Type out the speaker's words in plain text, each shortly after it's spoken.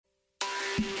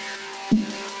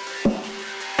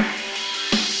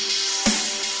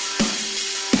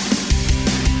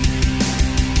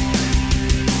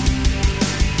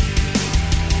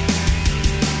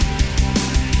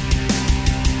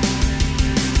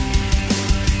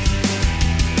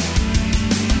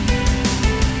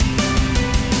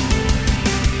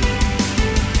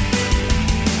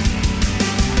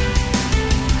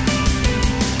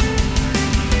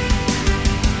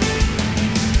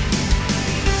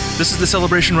This is the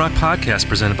Celebration Rock Podcast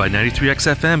presented by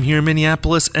 93XFM here in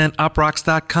Minneapolis and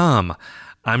uprocks.com.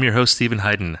 I'm your host, Stephen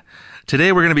Hayden.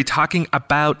 Today we're going to be talking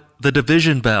about The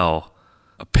Division Bell,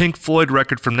 a Pink Floyd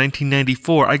record from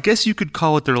 1994. I guess you could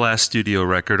call it their last studio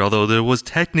record, although there was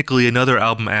technically another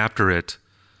album after it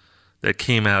that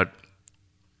came out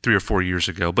 3 or 4 years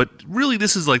ago. But really,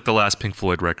 this is like the last Pink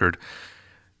Floyd record.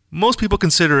 Most people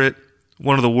consider it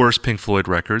one of the worst Pink Floyd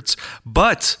records,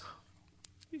 but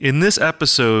in this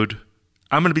episode,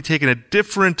 I'm going to be taking a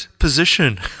different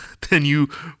position than you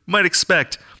might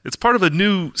expect. It's part of a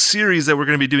new series that we're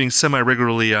going to be doing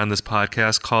semi-regularly on this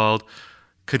podcast called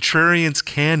Contrarian's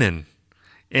Canon.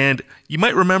 And you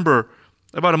might remember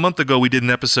about a month ago we did an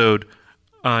episode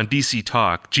on DC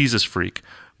Talk, Jesus Freak,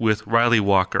 with Riley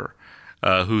Walker,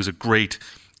 who's a great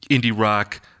indie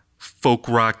rock, folk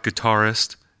rock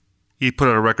guitarist. He put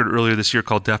out a record earlier this year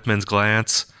called Deaf Men's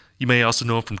Glance. You may also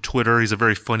know him from Twitter. He's a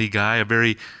very funny guy, a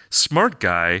very smart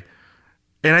guy.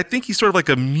 And I think he's sort of like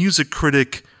a music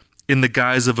critic in the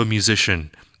guise of a musician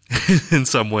in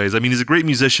some ways. I mean, he's a great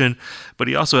musician, but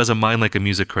he also has a mind like a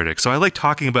music critic. So I like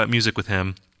talking about music with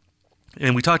him.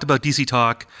 And we talked about DC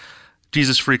Talk,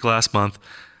 Jesus Freak last month.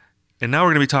 And now we're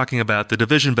going to be talking about The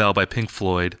Division Bell by Pink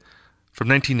Floyd from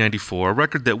 1994, a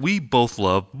record that we both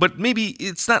love, but maybe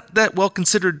it's not that well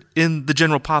considered in the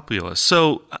general populace.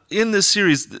 So in this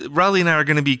series, Riley and I are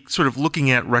going to be sort of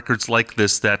looking at records like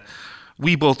this that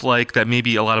we both like, that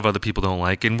maybe a lot of other people don't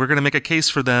like, and we're going to make a case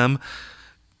for them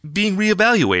being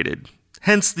reevaluated.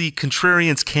 Hence the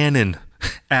Contrarian's Canon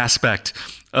aspect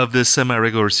of this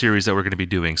semi-regular series that we're going to be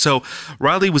doing. So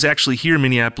Riley was actually here in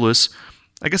Minneapolis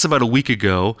I guess about a week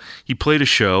ago. He played a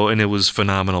show, and it was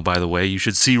phenomenal, by the way. You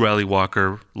should see Riley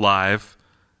Walker live.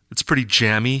 It's pretty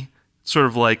jammy, sort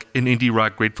of like an indie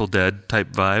rock Grateful Dead type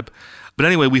vibe. But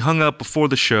anyway, we hung out before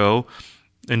the show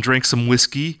and drank some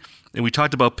whiskey, and we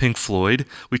talked about Pink Floyd.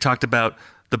 We talked about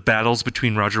the battles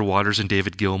between Roger Waters and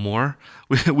David Gilmour.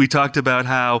 We talked about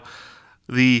how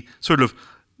the sort of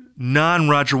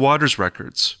non-Roger Waters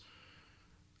records,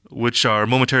 which are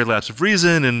Momentary Lapse of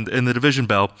Reason and The Division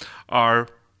Bell, are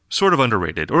sort of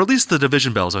underrated, or at least The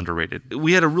Division Bell is underrated.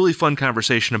 We had a really fun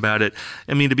conversation about it.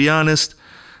 I mean, to be honest,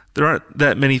 there aren't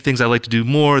that many things I like to do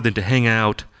more than to hang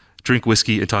out, drink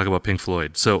whiskey, and talk about Pink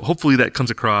Floyd. So hopefully that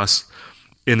comes across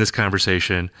in this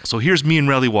conversation. So here's me and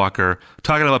Riley Walker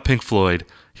talking about Pink Floyd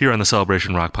here on the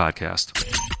Celebration Rock Podcast.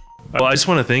 Well, I just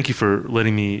want to thank you for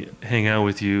letting me hang out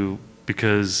with you,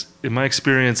 because in my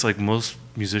experience, like most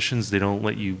musicians, they don't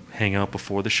let you hang out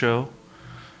before the show.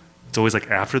 It's always like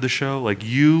after the show. Like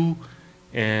you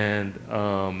and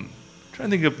I'm trying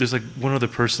to think of, there's like one other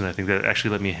person I think that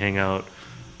actually let me hang out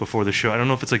before the show. I don't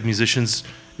know if it's like musicians,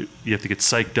 you have to get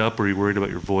psyched up, or you're worried about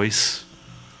your voice.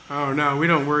 Oh no, we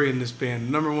don't worry in this band.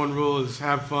 The number one rule is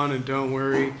have fun and don't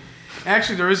worry.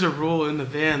 Actually, there is a rule in the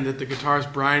band that the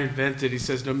guitarist Brian invented. He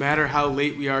says, no matter how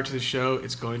late we are to the show,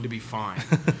 it's going to be fine.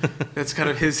 That's kind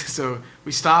of his. So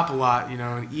we stop a lot,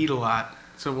 and eat a lot.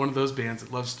 So one of those bands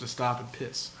that loves to stop and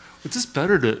piss. It's just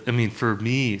better to, I mean, for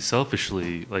me,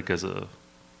 selfishly, like as the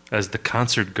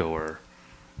concert goer,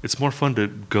 it's more fun to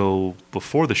go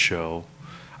before the show.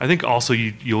 I think also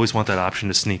you always want that option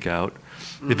to sneak out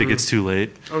if it gets too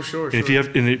late. Oh, sure. And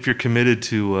if you're committed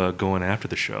to going after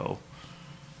the show,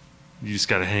 you just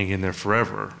got to hang in there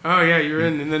forever. Oh, yeah, you're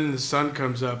in, and then the sun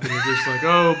comes up, and you're just like,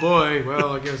 oh, boy,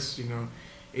 well, I guess,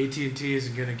 AT&T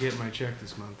isn't going to get my check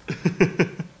this month.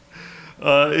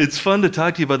 It's fun to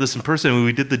talk to you about this in person. When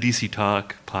we did the DC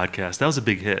Talk podcast, that was a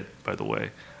big hit, by the way.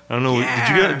 I don't know,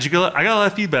 yeah. Did you get, I got a lot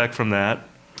of feedback from that.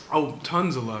 Oh,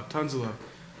 tons of love.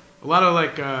 A lot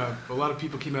of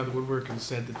people came out of the woodwork and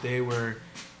said that they were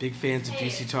big fans of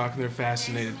DC Talk, and they're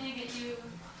fascinated.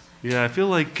 Yeah, I feel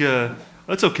like...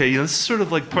 that's okay. This is sort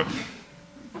of like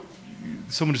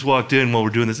someone just walked in while we're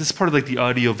doing this. This is part of like the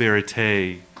audio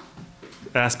verite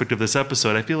aspect of this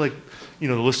episode. I feel like,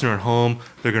 the listener at home,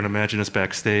 they're going to imagine us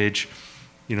backstage.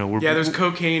 There's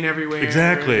cocaine everywhere.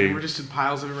 Exactly. We're just in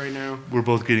piles of it right now. We're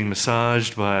both getting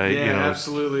massaged by,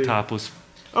 absolutely. topless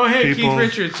Oh, hey, people. Keith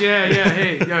Richards. Yeah,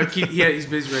 hey. Keith, he's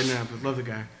busy right now, but love the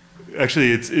guy.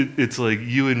 Actually, it's like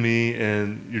you and me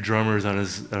and your drummer's on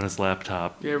his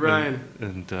laptop. Yeah, Ryan.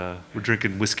 And we're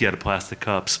drinking whiskey out of plastic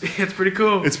cups. It's pretty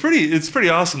cool. It's pretty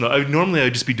awesome though. Normally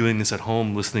I'd just be doing this at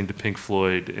home, listening to Pink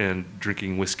Floyd and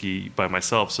drinking whiskey by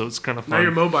myself. So it's kind of fun. Now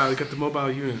you're mobile. You got the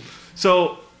mobile unit.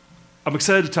 So I'm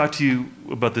excited to talk to you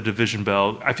about the Division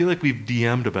Bell. I feel like we've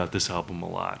DM'd about this album a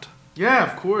lot. Yeah,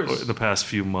 of course. In the past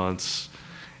few months,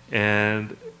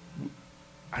 and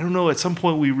I don't know. At some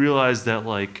point we realized that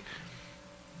like.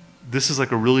 This is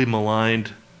like a really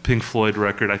maligned Pink Floyd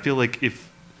record. I feel like if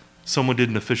someone did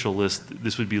an official list,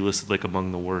 this would be listed like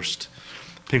among the worst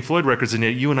Pink Floyd records, and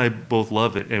yet you and I both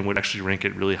love it and would actually rank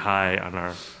it really high on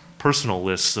our personal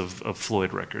lists of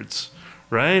Floyd records,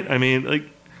 right? I mean, like,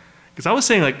 because I was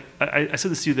saying, like, I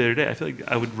said this to you the other day, I feel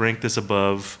like I would rank this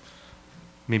above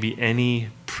maybe any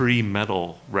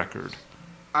pre-metal record.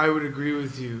 I would agree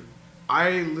with you.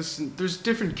 There's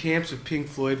different camps of Pink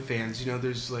Floyd fans. You know,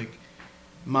 there's like,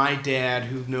 my dad,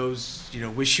 who knows,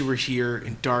 Wish You Were Here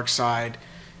and Dark Side,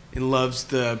 and loves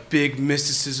the big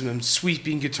mysticism and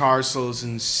sweeping guitar solos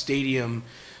and stadium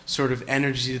sort of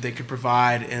energy that they could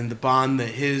provide, and the bond that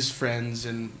his friends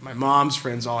and my mom's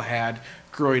friends all had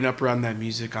growing up around that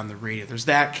music on the radio. There's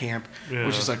that camp,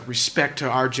 which is like respect to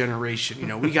our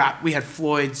generation. We had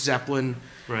Floyd, Zeppelin,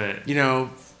 right?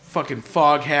 Fucking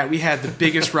Foghat. We had the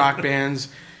biggest rock bands.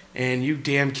 And you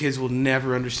damn kids will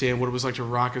never understand what it was like to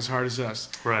rock as hard as us.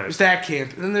 Right. There's that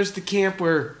camp. And then there's the camp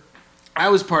where I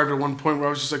was part of it at one point where I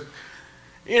was just like,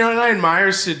 and I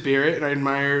admire Syd Barrett and I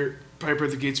admire Piper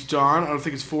at the Gates of Dawn. I don't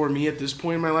think it's for me at this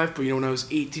point in my life, but when I was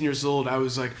 18 years old, I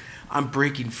was like, I'm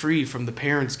breaking free from the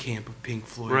parents' camp of Pink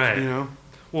Floyd. Right.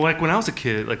 Well, like when I was a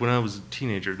kid, like when I was a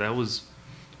teenager,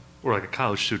 or like a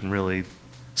college student really,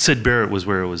 Syd Barrett was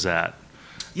where it was at.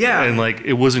 Yeah. And like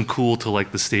it wasn't cool to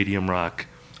like the stadium rock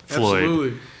Floyd.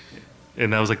 Absolutely.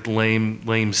 And that was like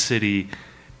lame city,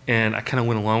 and I kind of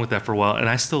went along with that for a while. And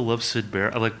I still love Syd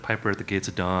Barrett. I like Piper at the Gates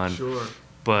of Dawn. Sure.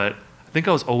 But I think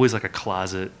I was always like a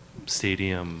closet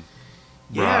stadium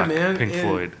rock, man. Pink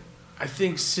Floyd. I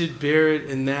think Syd Barrett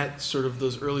and that sort of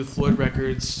those early Floyd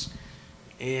records,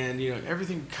 and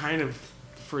everything kind of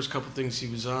the first couple things he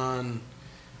was on.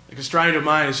 Like A Stride of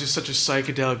Mine is just such a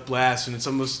psychedelic blast, and it's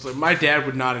almost like my dad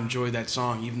would not enjoy that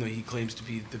song, even though he claims to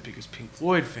be the biggest Pink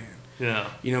Floyd fan. Yeah.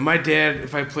 My dad,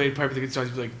 if I played Piper the Gates of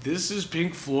Dawn, he'd be like, "This is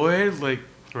Pink Floyd," like,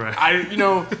 right.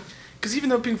 Because even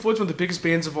though Pink Floyd's one of the biggest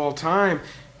bands of all time,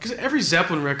 because every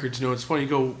Zeppelin record, it's funny, you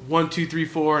go 1, 2, 3,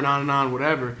 4, and on,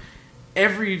 whatever.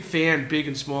 Every fan, big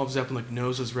and small, of Zeppelin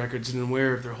knows those records and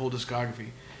aware of their whole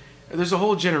discography. And there's a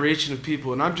whole generation of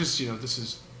people, and I'm just, this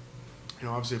is.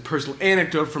 Obviously a personal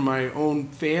anecdote from my own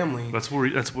family. That's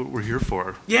what we're here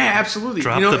for. Yeah, absolutely.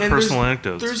 Drop the personal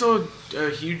anecdotes. There's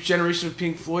a huge generation of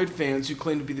Pink Floyd fans who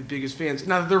claim to be the biggest fans.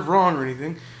 Not that they're wrong or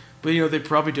anything, but they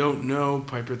probably don't know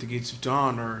Piper at the Gates of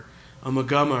Dawn or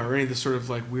Amagama or any of the sort of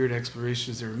like weird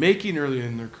explorations they were making earlier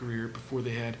in their career before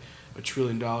they had $1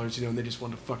 trillion, and they just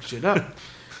wanted to fuck shit up.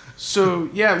 So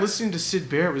yeah, listening to Syd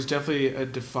Barrett was definitely a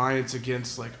defiance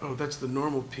against like, oh, that's the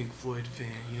normal Pink Floyd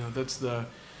fan. That's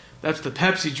the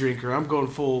Pepsi drinker. I'm going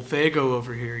full Fago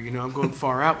over here. I'm going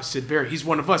far out with Syd Barrett. He's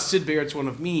one of us. Syd Barrett's one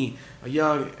of me, a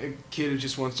kid who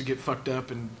just wants to get fucked up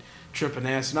and trip an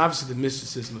ass. And obviously the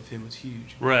mysticism of him was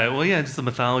huge. Right. Well, yeah, just the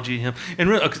mythology of him. And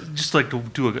really, just like to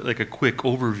do a quick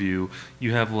overview,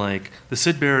 you have like the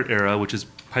Syd Barrett era, which is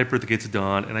Piper at the Gates of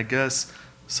Dawn, and I guess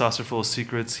Saucer Full of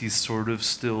Secrets, he's sort of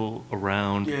still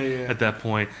around at that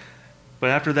point.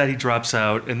 But after that, he drops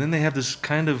out, and then they have this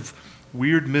kind of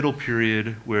weird middle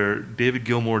period where David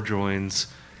Gilmour joins,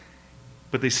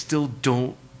 but they still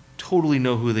don't totally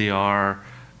know who they are.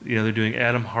 They're doing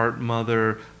Adam Hart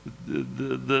Mother,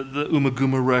 the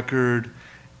Umaguma record.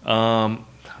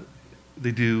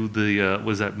 They do the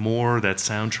was that More, that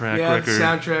soundtrack record?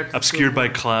 Yeah, soundtrack. Obscured by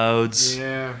Clouds.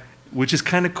 Yeah. Which is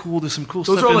kind of cool. There's some cool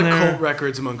Those stuff in there. Those are like cult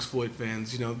records amongst Floyd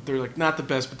fans. They're like not the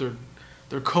best, but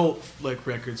they're cult like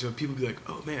records. People be like,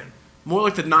 oh man. More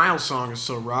like the Nile song is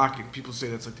so rocking. People say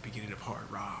that's like the beginning of hard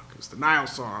rock. It's the Nile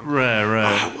song. Right.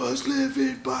 I was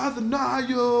living by the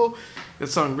Nile. That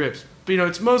song rips. But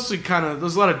it's mostly kind of,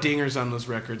 there's a lot of dingers on those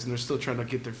records, and they're still trying to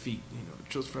get their feet,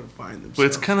 just trying to find themselves. But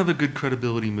it's kind of a good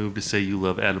credibility move to say you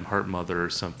love Adam Hart Mother or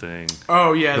something.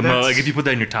 Oh yeah, like if you put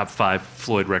that in your top 5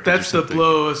 Floyd records. That's the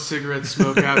blow a cigarette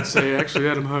smoke out and say, actually,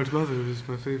 Adam Hart Mother is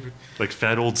my favorite. Like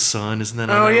Fat Old Son, isn't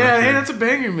that? Oh yeah, hey, that's a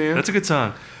banger, man. That's a good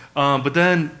song. But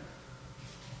then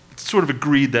sort of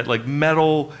agreed that like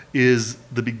metal is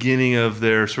the beginning of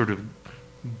their sort of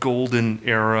golden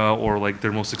era or like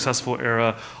their most successful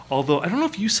era. Although I don't know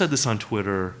if you said this on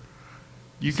Twitter.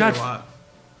 You got a lot.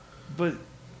 But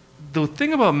the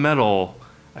thing about metal,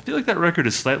 I feel like that record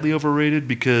is slightly overrated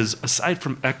because aside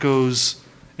from Echoes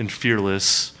and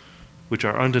Fearless, which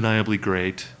are undeniably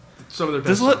great, some of their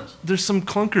best songs. There's some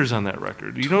clunkers on that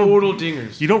record. Total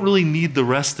dingers. You don't really need the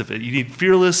rest of it. You need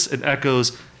Fearless and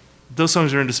Echoes. Those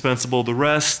songs are indispensable. The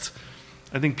rest,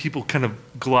 I think people kind of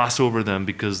gloss over them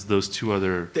because those two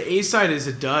other... The A-side is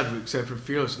a dud, except for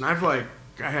Fearless. And I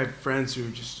had friends who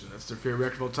that's their favorite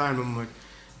record of all time. I'm like,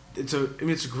 it's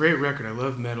a great record. I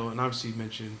love metal. And obviously you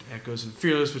mentioned Echoes and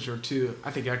Fearless, which are two...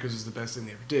 I think Echoes is the best thing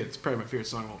they ever did. It's probably my favorite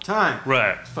song of all time.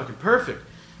 Right. It's fucking perfect.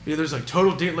 There's like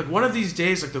total like one of these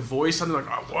days, like the voice, I'm like,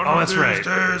 that's right.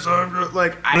 Days, one of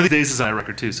these days is on that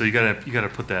record too, so you gotta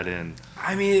put that in.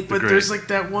 I mean, but there's like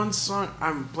that one song,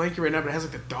 I'm blanking right now, but it has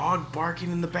like the dog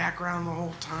barking in the background the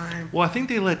whole time. Well, I think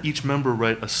they let each member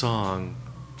write a song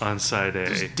on side A.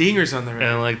 There's dingers on there.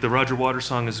 And like the Roger Waters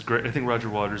song is great. I think Roger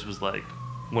Waters was like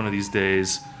One of These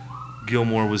Days.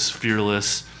 Gilmour was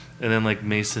Fearless, and then like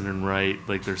Mason and Wright,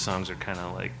 like their songs are kind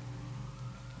of like,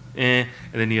 and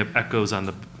then you have Echoes on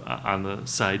the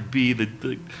side B, the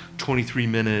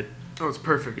 23-minute it's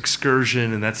perfect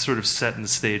excursion, and that's sort of setting the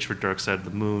stage for Dark Side of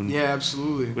the Moon. Yeah,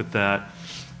 absolutely. With that,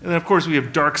 and then of course we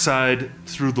have Dark Side,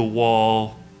 Through the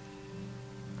Wall.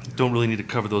 Don't really need to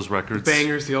cover those records. The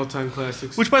bangers, the all-time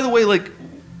classics. Which, by the way, like,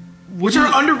 which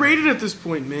are underrated at this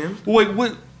point, man. Wait,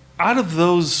 what? Out of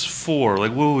those four,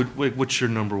 like, what's your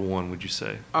number one? Would you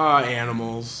say?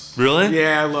 Animals. Really?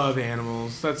 Yeah, I love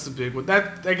Animals. That's the big one.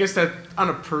 I guess that on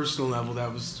a personal level,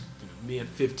 that was me at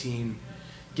 15,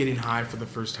 getting high for the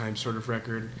first time, sort of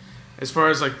record. As far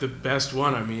as like the best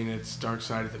one, I mean, it's Dark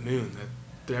Side of the Moon.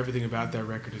 Everything about that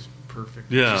record is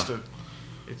perfect. Yeah.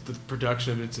 It's the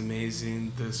production of it's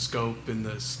amazing. The scope and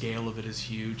the scale of it is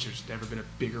huge. There's never been a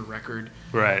bigger record,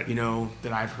 right?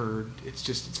 That I've heard.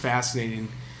 It's fascinating.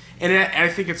 And I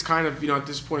think it's kind of, at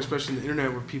this point, especially in the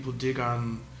internet, where people dig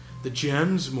on the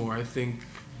gems more, I think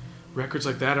records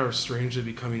like that are strangely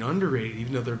becoming underrated,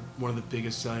 even though they're one of the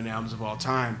biggest selling albums of all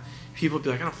time. People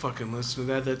be like, I don't fucking listen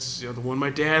to that. That's the one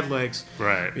my dad likes.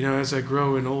 Right. As I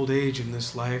grow in old age in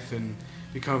this life and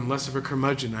become less of a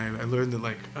curmudgeon, I learned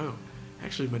that,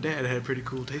 actually, my dad had a pretty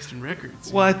cool taste in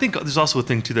records. Well, I think there's also a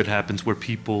thing, too, that happens where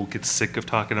people get sick of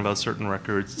talking about certain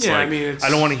records. It's I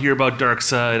don't want to hear about Dark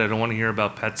Side. I don't want to hear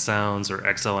about Pet Sounds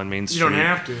or XL on Main Street. You don't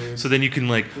have to. So then you can,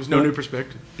 there's no new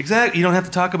perspective. Exactly. You don't have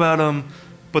to talk about them,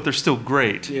 but they're still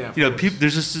great. Yeah,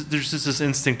 there's just this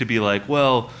instinct to be like,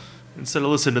 well, instead of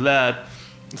listening to that,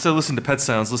 instead of listening to Pet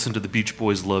Sounds, listen to the Beach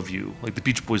Boys Love You. Like, the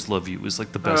Beach Boys Love You is,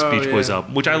 like, the best Beach Boys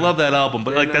album, which I love that album,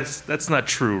 but, that's not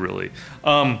true, really.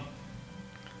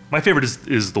 My favorite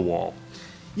is The Wall.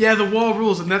 Yeah, The Wall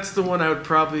rules, and that's the one I would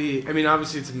probably...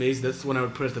 obviously it's amazing. That's the one I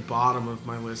would put at the bottom of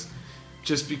my list,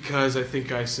 just because I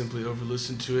think I simply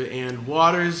over-listened to it. And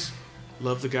Waters,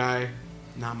 love the guy,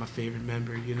 not my favorite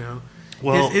member,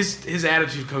 Well, his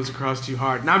attitude comes across too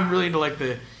hard. And I'm really into,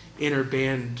 the inner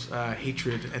band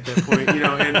hatred at that point,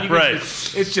 And right.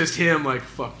 It's just him,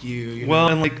 fuck you, Well,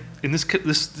 and, and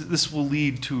this will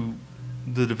lead to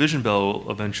the Division Bell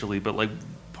eventually, but,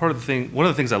 one of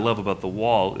the things I love about The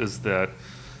Wall is that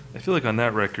I feel like on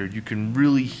that record you can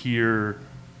really hear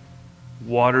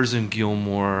Waters and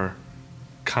Gilmour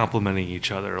complimenting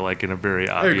each other, in a very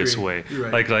obvious way. You're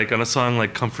right. Like on a song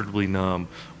like Comfortably Numb,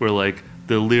 where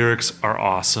the lyrics are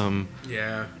awesome,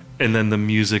 yeah, and then the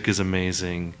music is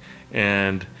amazing,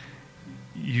 and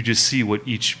you just see what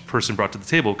each person brought to the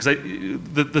table. Because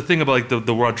the thing about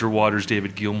the Roger Waters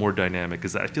David Gilmour dynamic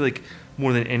is that I feel like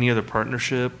more than any other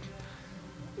partnership,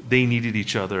 they needed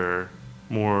each other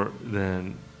more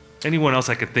than anyone else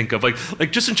I could think of.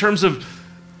 Like just in terms of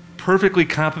perfectly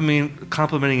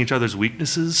complimenting each other's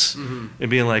weaknesses, mm-hmm. and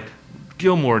being like,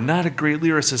 Gilmour, not a great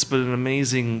lyricist, but an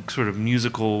amazing sort of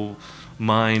musical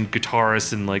mind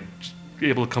guitarist, and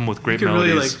able to come with great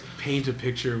melodies. Really paint a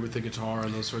picture with the guitar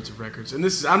on those sorts of records. And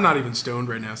I'm not even stoned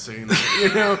right now saying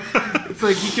that.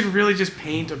 It's he can really just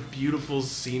paint a beautiful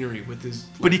scenery with his.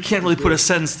 But he can't really put a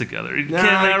sentence together. He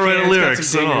can't write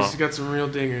lyrics at all. He's got some real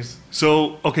dingers.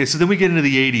 So then we get into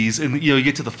the 80s, and you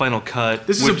get to the final cut.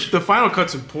 The final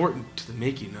cut's important to the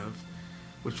making of,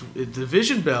 the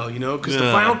Division Bell, because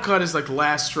the final cut is the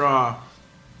last straw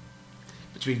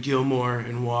between Gilmour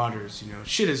and Waters.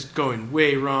 Shit is going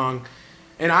way wrong.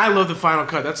 And I love the final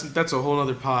cut. That's a whole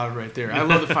other pod right there. I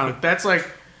love the final.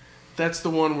 That's the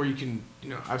one where you can,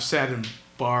 I've sat in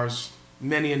bars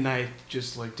many a night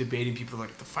just debating people the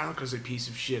final cut is a piece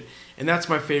of shit. And that's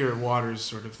my favorite Waters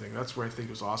sort of thing. That's where I think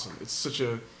it was awesome.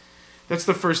 That's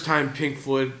the first time Pink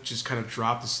Floyd just kind of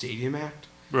dropped the stadium act.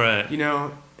 Right.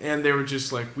 And they were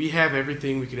just we have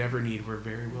everything we could ever need. We're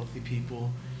very wealthy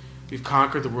people. We've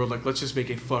conquered the world. Let's just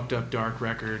make a fucked up dark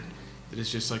record. that is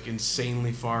just like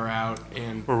insanely far out.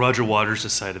 And Or Roger Waters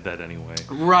decided that anyway.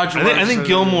 I think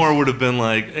Gilmour would have been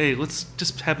like, hey, let's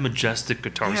just have majestic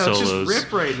guitar solos. Let's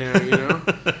just rip right now, you know?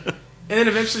 And then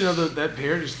eventually, that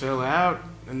pair just fell out,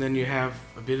 and then you have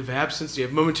a bit of absence. You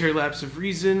have Momentary Lapse of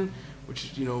Reason,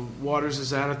 which, Waters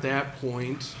is out at that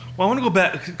point. Well, I want to go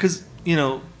back, because,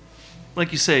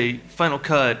 like you say, Final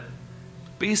Cut,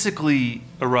 basically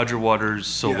a Roger Waters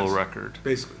solo record.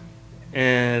 Basically.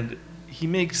 And he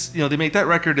makes, they make that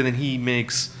record, and then he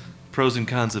makes Pros and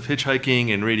Cons of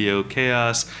Hitchhiking and Radio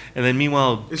Chaos, and then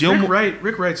meanwhile...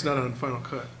 Rick Wright's not on Final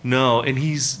Cut. No, and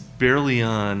he's barely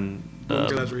on... I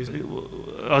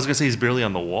was going to say he's barely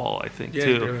on the wall, I think, too.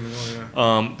 Yeah, barely on the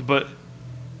wall, yeah. But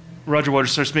Roger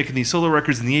Waters starts making these solo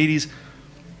records in the 80s.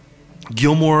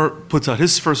 Gilmour puts out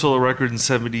his first solo record in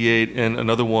 78 and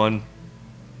another one,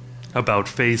 About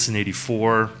Face, in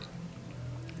 84.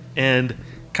 And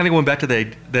kind of going back to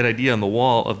that idea on the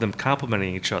wall of them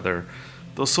complementing each other,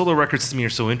 those solo records to me are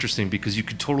so interesting because you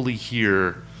could totally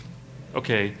hear,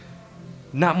 okay,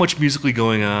 not much musically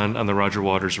going on the Roger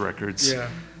Waters records. Yeah.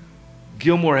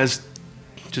 Gilmour has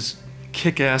just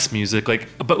kick-ass music.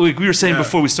 But we were saying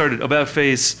before we started, About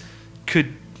Face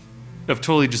could have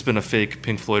totally just been a fake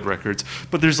Pink Floyd records.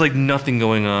 But there's nothing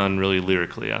going on really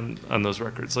lyrically on those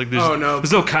records.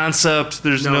 There's no concept.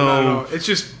 There's no.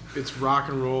 It's rock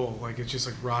and roll. It's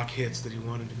just rock hits that he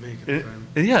wanted to make at the time.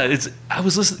 And yeah, I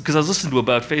was listening to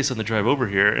About Face on the drive over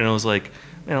here, and I was like,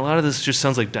 man, a lot of this just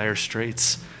sounds like Dire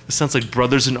Straits. It sounds like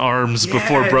Brothers in Arms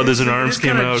before Brothers in Arms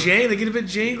came out. They get a bit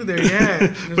janky there,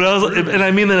 yeah. But and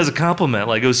I mean that as a compliment.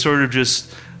 It was sort of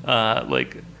just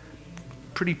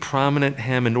pretty prominent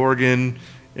Hammond organ,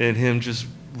 and him just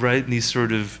writing these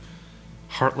sort of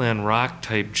heartland rock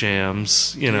type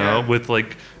jams, with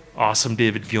awesome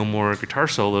David Gilmour guitar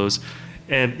solos.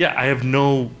 And yeah, I have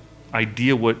no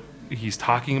idea what he's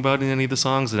talking about in any of the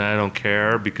songs, and I don't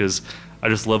care because I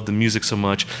just love the music so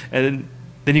much. And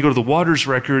then you go to the Waters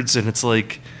records, and it's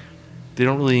they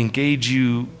don't really engage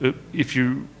you if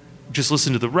you just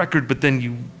listen to the record, but then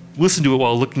you listen to it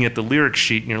while looking at the lyric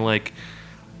sheet, and you're like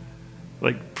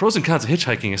Pros and Cons of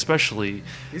Hitchhiking especially.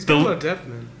 He's got a lot of depth,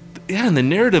 man. Yeah, and the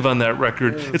narrative on that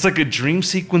record, it's like a dream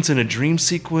sequence in a dream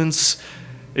sequence.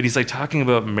 And he's talking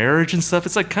about marriage and stuff.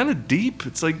 It's kind of deep.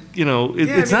 It's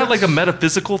it's not like a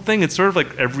metaphysical thing. It's sort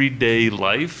of everyday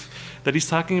life that he's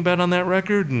talking about on that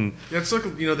record. And it's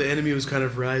the enemy was kind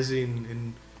of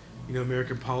rising in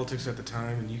American politics at the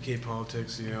time and UK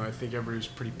politics. I think everybody was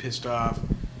pretty pissed off,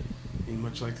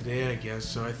 much like today, I guess.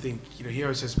 So I think he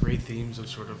always has great themes of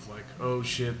sort of oh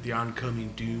shit, the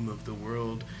oncoming doom of the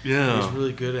world. Yeah, he's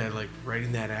really good at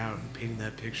writing that out and painting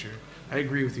that picture. I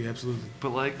agree with you absolutely.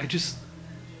 But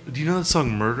do you know that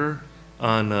song "Murder"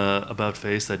 on About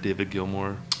Face, that David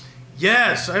Gilmour?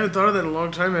 Yes, I haven't thought of that in a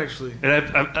long time, actually.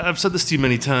 And I've said this to you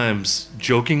many times,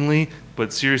 jokingly,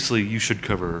 but seriously, you should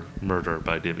cover "Murder"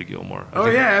 by David Gilmour.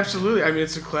 Yeah, absolutely. I mean,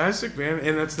 it's a classic, man,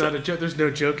 and that's not a joke. There's no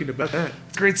joking about that.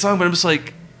 Great song, but I'm just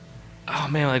oh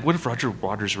man, what if Roger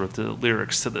Waters wrote the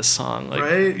lyrics to this song?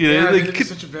 Right? It's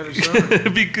such a better song.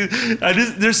 Because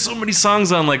there's so many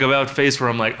songs on About Face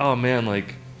where I'm oh man,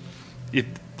 if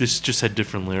this just had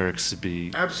different lyrics, it'd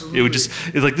be absolutely. It would just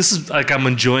this is I'm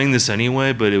enjoying this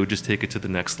anyway, but it would just take it to the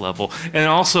next level. And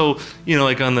also,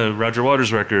 on the Roger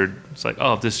Waters record, it's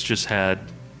if this just had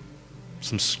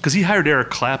some, because he hired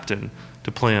Eric Clapton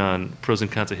to play on Pros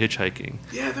and Cons of Hitchhiking.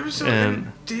 Yeah, there was some.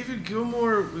 And David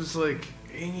Gilmour was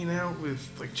hanging out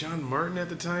with John Martin at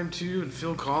the time too, and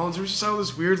Phil Collins. There was just all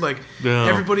this weird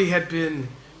everybody had been.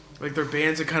 Their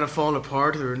bands had kind of fallen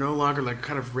apart. They were no longer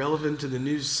kind of relevant to the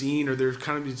new scene, or they're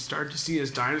kind of started to see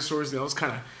as dinosaurs. And they all just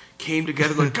kind of came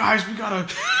together guys, we gotta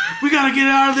get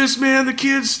out of this, man. The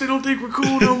kids, they don't think we're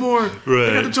cool no more. Right.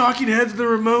 They got the Talking Heads and the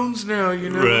Ramones now,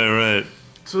 Right.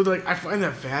 So I find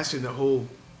that fascinating. The whole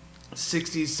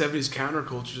 60s, 70s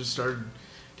counterculture just started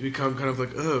to become kind of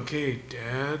okay,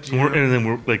 Dad. And then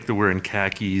we're wearing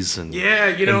khakis and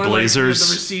and blazers.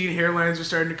 The receding hairlines are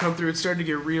starting to come through. It's starting to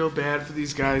get real bad for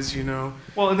these guys, Well,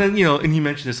 and then and you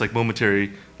mentioned this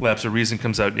Momentary Lapse of Reason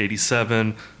comes out in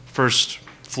 '87, first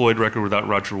Floyd record without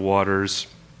Roger Waters,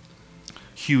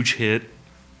 huge hit.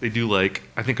 They do I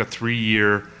think a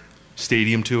 3-year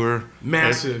stadium tour,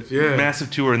 massive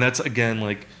tour, and that's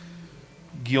again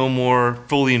Gilmour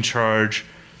fully in charge.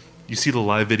 You see the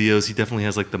live videos. He definitely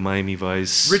has the Miami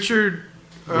Vice. Roger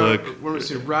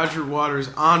Waters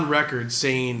on record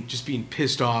saying, just being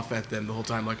pissed off at them the whole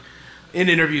time, in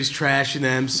interviews trashing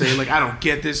them, saying I don't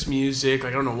get this music, I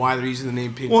don't know why they're using the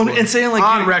name Pink Floyd. And saying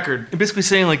on record, and basically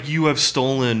saying you have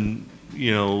stolen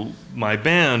my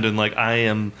band, and I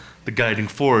am the guiding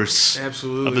force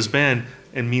absolutely of this band.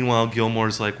 And meanwhile,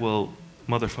 Gilmore's like, well,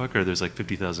 motherfucker, there's like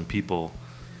 50,000 people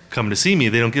coming to see me.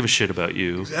 They don't give a shit about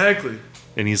you. Exactly.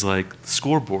 And he's like,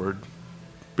 scoreboard.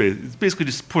 It's basically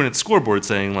just pointing at the scoreboard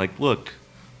saying, like, look,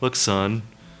 son,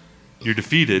 you're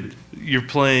defeated. You're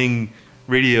playing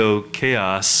Radio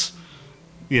Chaos,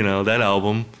 that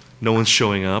album. No one's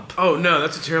showing up. Oh, no,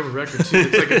 that's a terrible record, too.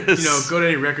 It's like, go to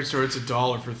any record store, it's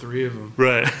 $1 for 3 of them.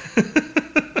 Right.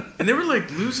 And they were, like,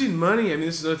 losing money. I mean,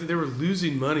 this is another thing. They were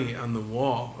losing money on the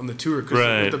wall, on the tour,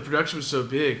 because the production was so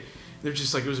big. They're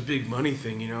just like, it was a big money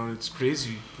thing, and it's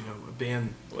crazy, a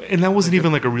band. And that wasn't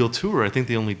even like a real tour. I think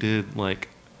they only did, like,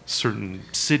 certain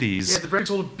cities. Yeah, the record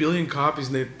sold 1 billion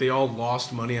copies, and they all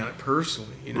lost money on it personally.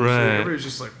 Right. So everybody was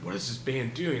just like, what is this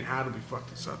band doing? How did we fuck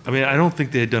this up? I mean, I don't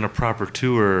think they had done a proper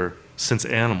tour since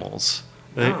Animals.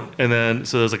 Right? No. And then,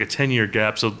 so there's like a 10-year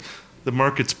gap. So the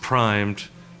market's primed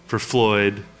for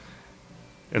Floyd.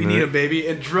 And we need a baby.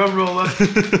 And drum roll up.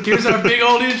 Here's our big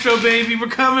old intro, baby. We're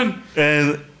coming.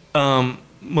 And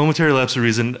Momentary Lapse of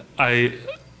Reason,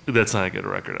 that's not a good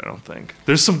record, I don't think.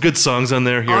 There's some good songs on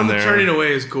there here and there. Turning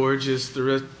Away is gorgeous.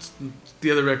 The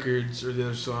other records or the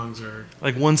other songs are...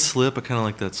 Like One Slip, I kind of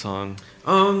like that song.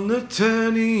 On the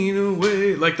Turning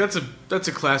Away. Like, that's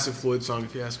a classic Floyd song,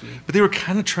 if you ask me. But they were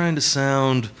kind of trying to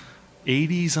sound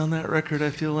 80s on that record, I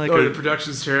feel like. Oh, the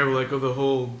production's terrible. Like, the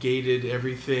whole gated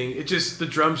everything. It just... The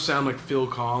drums sound like Phil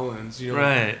Collins,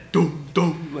 Right. Like, dum,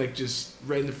 dum. Like, just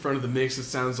right in the front of the mix, it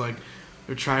sounds like...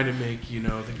 They're trying to make,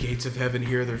 the gates of heaven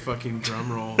hear their fucking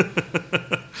drum roll.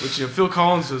 Which, Phil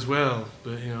Collins does well,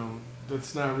 but,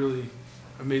 that's not really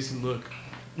a Mason look.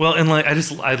 Well, and, like,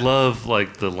 I love,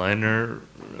 like, the liner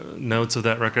notes of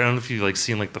that record. I don't know if you've, like,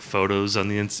 seen, like, the photos on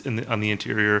the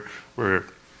interior where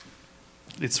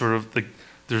it's sort of, like,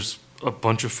 there's a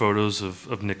bunch of photos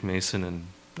of Nick Mason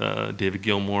and David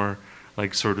Gilmour,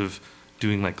 like, sort of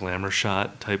doing, like, glamour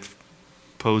shot type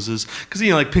poses, because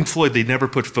like Pink Floyd, they never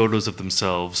put photos of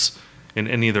themselves in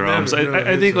any of their albums.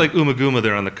 I think like Uma Guma,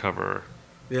 they're on the cover.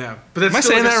 Yeah, but that's am I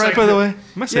saying that right? By the way,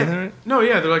 am I saying that right? No,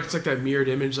 yeah, it's like that mirrored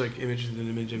image, like image and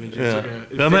image. Yeah.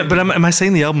 Like am I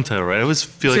saying the album title right? I always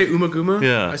feel you say Uma Guma.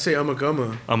 Yeah, I say Uma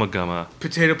Guma. Uma Guma.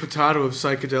 Potato of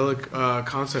psychedelic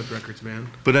concept records, man.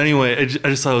 But anyway, I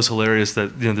just thought it was hilarious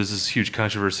that there's this huge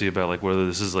controversy about like whether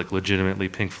this is like legitimately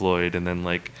Pink Floyd, and then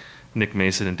like Nick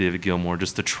Mason and David Gilmour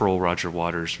just to troll Roger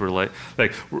Waters. We're like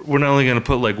we're not only going to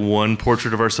put like one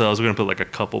portrait of ourselves, we're going to put like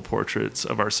a couple portraits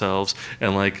of ourselves,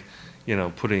 and like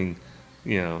putting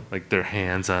like their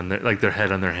hands on their their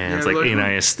head on their hands, like ain't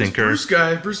I a stinker? Bruce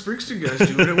Springsteen guy's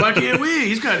doing it. Why can't we?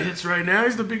 He's got hits right now.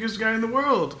 He's the biggest guy in the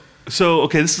world. So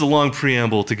okay, this is a long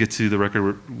preamble to get to the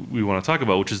record we want to talk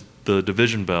about, which is the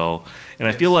Division Bell, and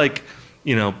I feel like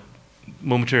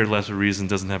Momentary Lapse of Reason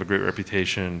doesn't have a great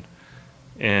reputation.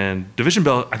 And Division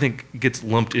Bell, I think, gets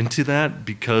lumped into that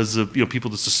because of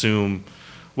people just assume,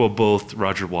 well, both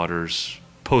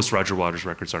post Roger Waters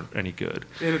records aren't any good.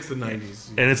 And it's the 90s.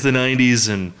 And it's the 90s,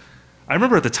 and I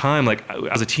remember at the time, like I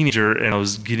was a teenager and I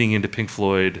was getting into Pink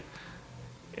Floyd,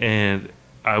 and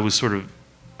I was sort of,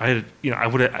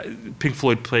 Pink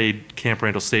Floyd played Camp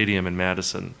Randall Stadium in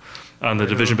Madison on the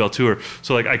Division Bell tour,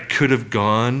 so like I could have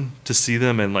gone to see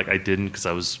them, and like I didn't because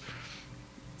I was,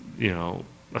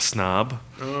 a snob.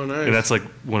 Oh, nice. And that's like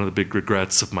one of the big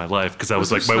regrets of my life, because that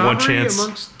was like my one snobbery chance.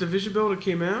 Amongst Division Bell that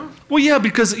came out? Well, yeah,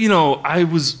 because I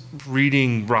was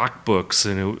reading rock books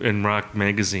and rock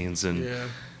magazines, and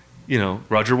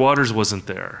Roger Waters wasn't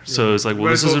there, so it's like,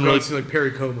 well, this isn't really like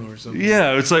Perry Como or something.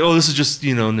 Yeah, it's like, oh, this is just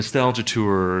nostalgia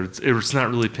tour. It's not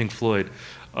really Pink Floyd,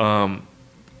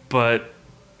 but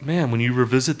man, when you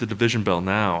revisit the Division Bell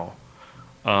now,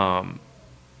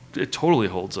 it totally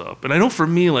holds up. And I know for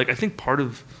me, like, I think part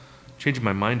of changing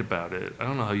my mind about it, I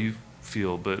don't know how you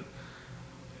feel, but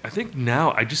I think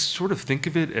now I just sort of think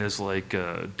of it as like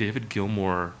a David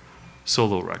Gilmour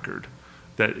solo record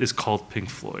that is called Pink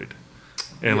Floyd,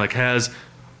 and like has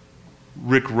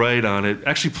Rick Wright on it,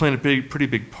 actually playing a pretty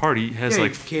big part. He has he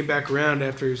came back around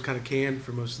after he was kind of canned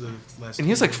for most of the last. And he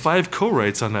has like 5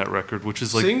 co-writes on that record, which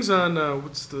is like sings on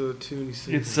what's the tune he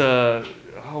sings?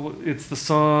 It's the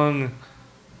song.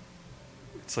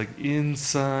 It's like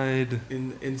Inside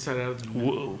Out.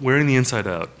 Wearing the Inside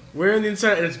Out. Wearing the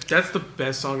Inside Out. That's the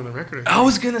best song on the record. I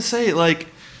was gonna say, like,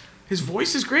 his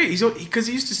voice is great. Because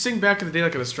he used to sing back in the day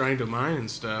like on Australian Domain and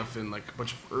stuff, and like a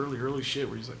bunch of early shit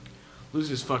where he's like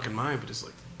losing his fucking mind, but it's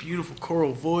like beautiful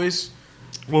choral voice.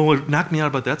 Well, what knocked me out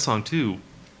about that song too,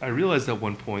 I realized at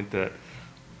one point that.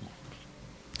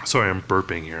 Sorry, I'm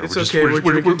burping here. It's okay. We're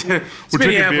drinking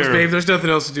Minneapolis, babe. There's nothing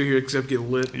else to do here except get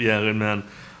lit. Yeah, good man.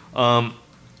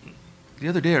 The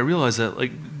other day I realized that,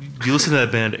 like, do you listen to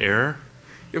that band Air?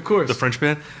 Of course. The French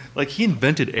band. Like, he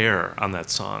invented air on that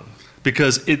song.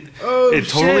 Because it shit.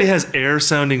 totally has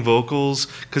air-sounding vocals.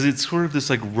 Because it's sort of this,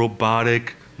 like,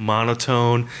 robotic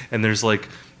monotone. And there's, like...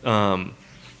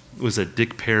 was it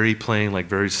Dick Perry playing like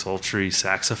very sultry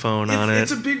saxophone on it?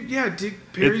 It's a big,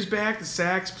 Dick Perry's back, the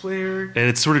sax player. And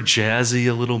it's sort of jazzy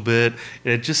a little bit.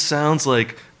 And it just sounds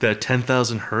like that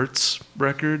 10,000 Hertz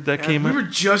record that came out. We were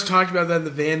just talking about that in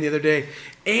the van the other day.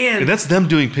 And that's them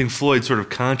doing Pink Floyd sort of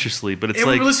consciously, but it's and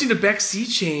like... we were listening to Beck Sea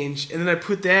Change, and then I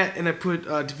put that, and I put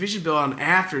Division Bell on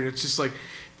after, and it's just like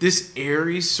this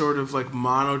airy sort of like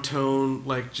monotone,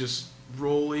 like just...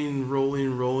 rolling,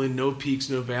 no peaks,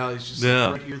 no valleys, just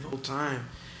like right here the whole time.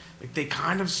 Like, they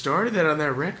kind of started that on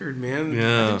that record, man.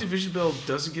 Yeah. I think Division Bell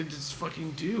doesn't get its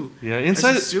fucking due. Yeah, I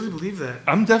sincerely believe that.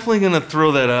 I'm definitely going to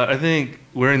throw that out. I think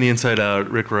Wearing the Inside Out,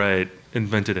 Rick Wright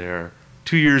invented air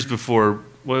 2 years before...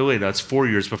 Wait, that's 4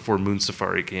 years before Moon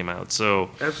Safari came out. So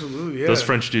absolutely, yeah. Those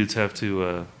French dudes have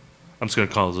to... I'm just going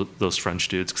to call those French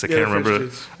dudes because I can't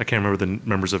remember the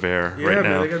members of Air right now. Yeah,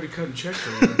 man, they got to be cutting checks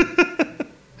for that.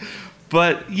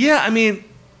 But yeah, I mean,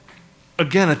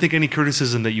 again, I think any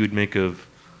criticism that you would make of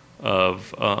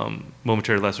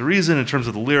Momentary Lapse of Reason in terms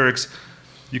of the lyrics,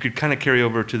 you could kind of carry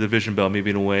over to Division Bell maybe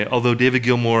in a way. Although David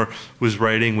Gilmour was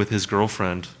writing with his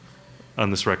girlfriend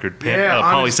on this record,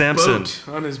 Polly Sampson,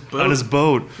 on his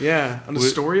boat. Yeah, on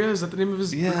Astoria. Is that the name of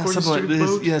his recording studio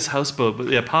boat? Yes, houseboat. But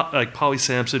yeah, like Polly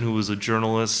Sampson, who was a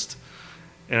journalist,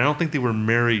 and I don't think they were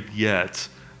married yet,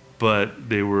 but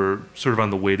they were sort of on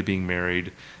the way to being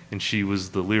married. And she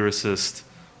was the lyricist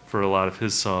for a lot of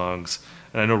his songs.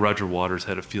 And I know Roger Waters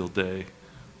had a field day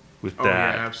with that. Oh,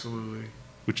 yeah, absolutely.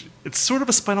 Which, it's sort of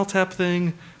a Spinal Tap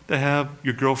thing to have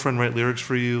your girlfriend write lyrics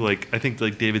for you. Like, I think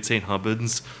like David St.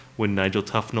 Hubbins, when Nigel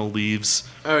Tufnell leaves.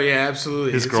 Oh, yeah,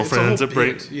 absolutely. His girlfriend ends up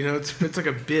breaking. You know, it's like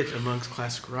a bit amongst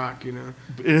classic rock, you know.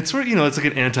 And it's sort of, it's like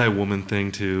an anti-woman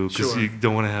thing, too. Because you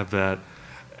don't want to have that.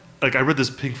 Like, I read this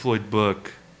Pink Floyd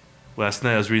book. Last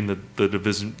night I was reading the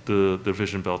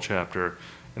Division Bell chapter,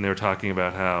 and they were talking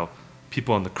about how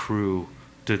people on the crew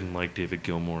didn't like David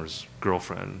Gilmour's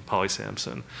girlfriend, Polly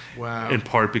Sampson. Wow. In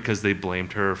part because they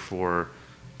blamed her for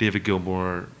David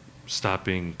Gilmour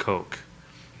stopping coke.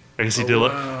 I guess he did.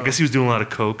 I guess he was doing a lot of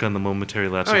coke on the Momentary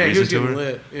Lapse of Reason tour. He was getting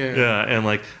lit. Yeah. Yeah, and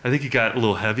like I think he got a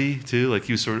little heavy too. Like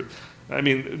he was sort of. I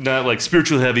mean, not like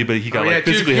spiritually heavy, but he got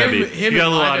physically heavy. He got a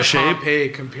little out of shape. Pompeii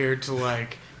compared to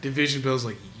like Division Bell's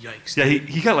like. Yikes. Yeah,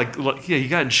 he got he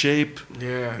got in shape.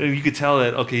 Yeah. And you could tell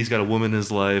that, okay, he's got a woman in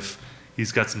his life.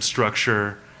 He's got some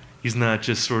structure. He's not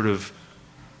just sort of,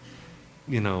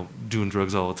 doing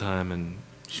drugs all the time and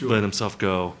letting himself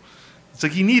go. It's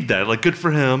like you need that. Like, good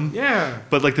for him. Yeah.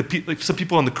 But like some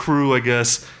people on the crew, I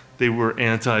guess, they were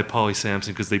anti-Polly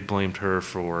Sampson because they blamed her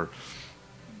for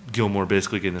Gilmour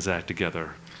basically getting his act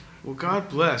together. Well, God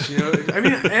bless. I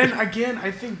mean, and again,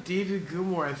 I think David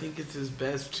Gilmour, I think it's his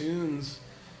best tunes.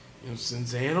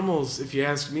 Since Animals, if you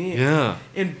ask me. Yeah.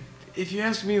 And if you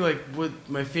ask me, like, what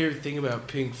my favorite thing about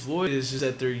Pink Floyd is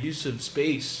that their use of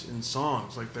space in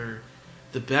songs. Like, they're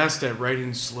the best at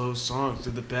writing slow songs.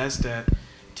 They're the best at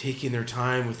taking their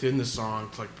time within the song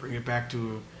to, like, bring it back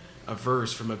to a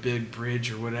verse from a big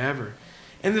bridge or whatever.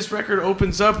 And this record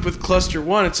opens up with Cluster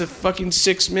 1. It's a fucking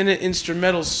 6-minute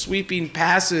instrumental sweeping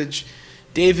passage.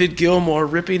 David Gilmour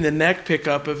ripping the neck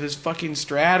pickup of his fucking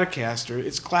Stratocaster.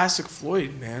 It's classic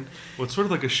Floyd, man. Well, it's sort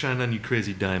of like a Shine On You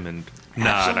Crazy Diamond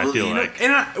nod, I feel like.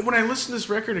 And when I listen to this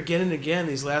record again and again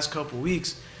these last couple of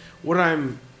weeks, what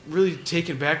I'm really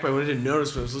taken back by, what I didn't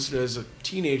notice when I was listening to it as a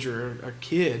teenager, a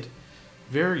kid,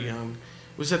 very young,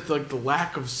 was that the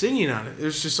lack of singing on it.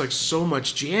 There's just like so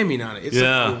much jamming on it. It's like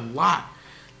a lot.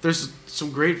 There's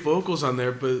some great vocals on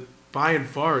there, but by and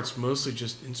far, it's mostly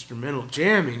just instrumental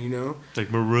jamming, Like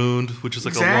Marooned, which is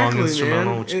like a long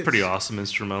instrumental, which is pretty awesome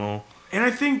instrumental. And I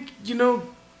think,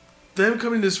 them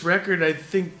coming to this record, I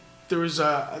think they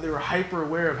were hyper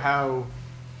aware of how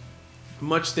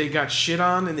much they got shit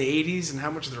on in the 80s and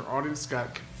how much of their audience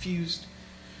got confused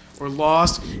or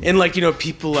lost. And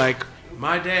people like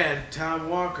my dad, Tom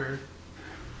Walker,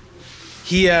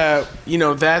 he,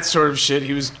 that sort of shit,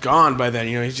 he was gone by then.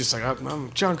 He's just like,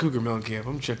 I'm John Cougar Mellencamp. I'm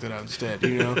going to check that out instead,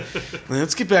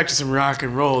 Let's get back to some rock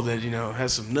and roll that,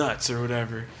 has some nuts or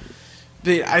whatever.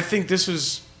 But I think this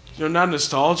was, not a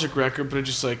nostalgic record, but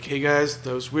just like, hey, guys,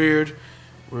 that was weird.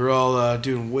 We were all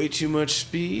doing way too much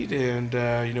speed, and,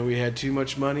 we had too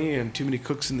much money and too many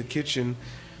cooks in the kitchen.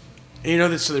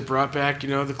 And, so they brought back,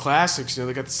 the classics.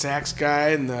 They got the sax guy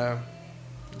and the...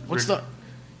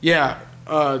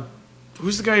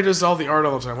 Who's the guy who does all the art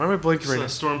all the time? Why am I blanking right now?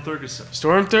 Storm Thurgeson.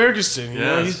 Storm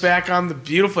Thurgeson. He's back on the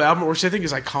beautiful album, which I think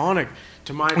is iconic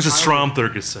to my. It was a Strom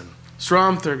Thurgeson.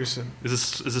 Strom Thurgerson. Is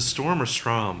this Storm or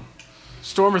Strom?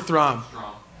 Storm or Throm?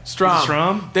 Strom.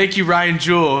 Strom? Thank you, Ryan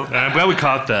Jewell. I'm glad we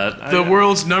caught that. The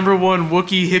world's #1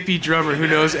 Wookiee hippie drummer who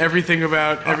knows everything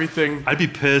about everything. I'd be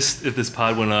pissed if this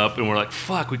pod went up and we're like,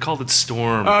 "Fuck, we called it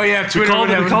Storm." Oh yeah, Twitter.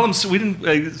 We called him. We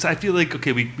didn't. I feel like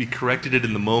okay, we corrected it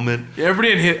in the moment. Yeah,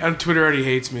 everybody on Twitter already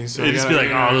hates me, so they just be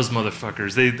like, "Oh, those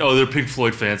motherfuckers." They're Pink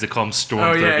Floyd fans. They call him Storm.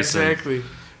 Oh yeah, Thurgerson. exactly.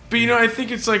 But I think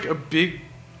it's like a big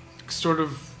sort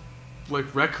of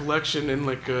like recollection and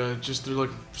like just they're like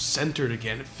centered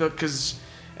again. It felt because.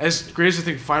 As great as I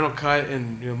think Final Cut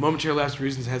and Momentary Lapse of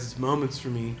Reasons has its moments for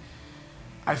me,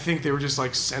 I think they were just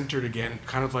like centered again,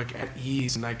 kind of like at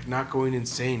ease and like not going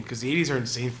insane because the '80s are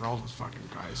insane for all those fucking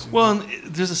guys. Well, and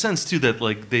there's a sense too that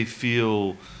like they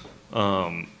feel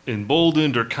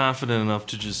emboldened or confident enough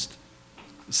to just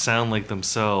sound like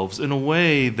themselves in a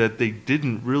way that they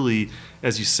didn't really,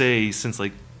 as you say, since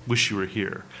like Wish You Were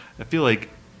Here. I feel like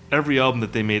every album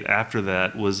that they made after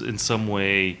that was in some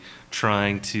way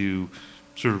trying to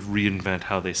sort of reinvent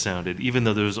how they sounded, even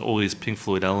though there's always Pink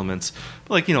Floyd elements.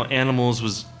 But like, Animals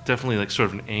was definitely like sort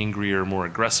of an angrier, more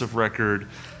aggressive record.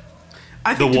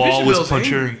 I think The Wall was Division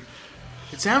puncher. Angry.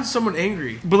 It sounds somewhat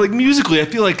angry. But like musically, I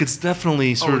feel like it's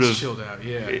definitely sort of chilled out,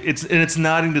 yeah. It's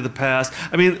nodding to the past.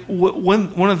 I mean,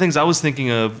 one of the things I was thinking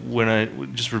of when I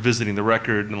just revisiting the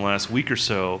record in the last week or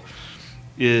so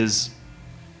is,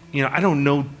 I don't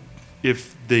know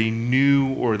if they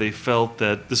knew or they felt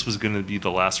that this was going to be the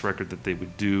last record that they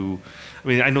would do. I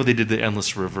mean, I know they did the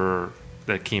Endless River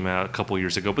that came out a couple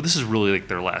years ago, but this is really like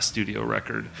their last studio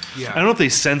record. Yeah. I don't know if they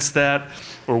sensed that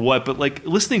or what, but like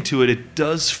listening to it, it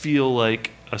does feel like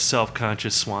a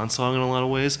self-conscious swan song in a lot of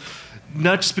ways.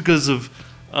 Not just because of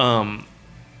some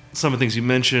of the things you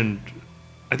mentioned.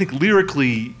 I think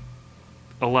lyrically,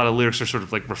 a lot of lyrics are sort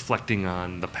of like reflecting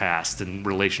on the past and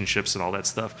relationships and all that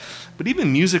stuff. But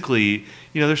even musically,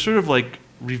 they're sort of like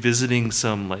revisiting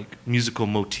some like musical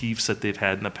motifs that they've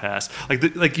had in the past.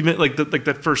 Like you meant like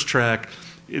that first track,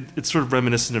 it's sort of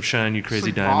reminiscent of Shine You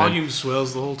Crazy Diamond. Volume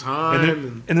swells the whole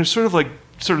time. And there's sort of like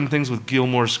certain things with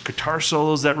Gilmour's guitar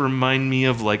solos that remind me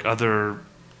of like other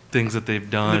things that they've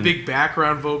done. The big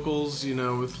background vocals,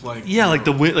 with like like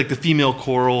the female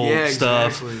choral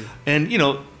stuff. Exactly.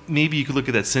 And maybe you could look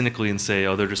at that cynically and say,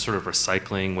 oh, they're just sort of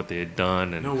recycling what they had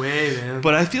done. And, no way, man.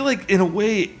 But I feel like, in a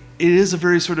way, it is a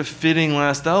very sort of fitting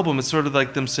last album. It's sort of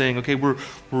like them saying, okay, we're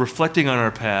reflecting on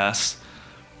our past.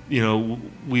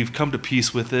 We've come to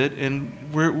peace with it,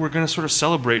 and we're going to sort of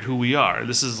celebrate who we are.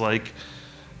 This is like,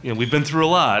 we've been through a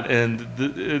lot, and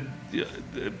the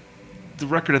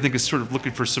record, I think, is sort of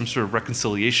looking for some sort of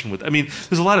reconciliation with. I mean,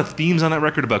 there's a lot of themes on that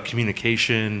record about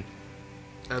communication.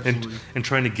 And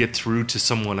trying to get through to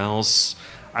someone else.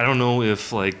 I don't know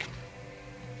if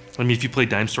if you play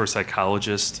Dime Store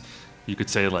Psychologist, you could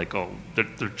say like, oh,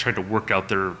 they're trying to work out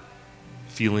their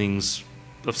feelings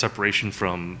of separation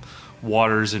from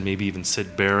Waters and maybe even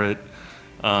Syd Barrett.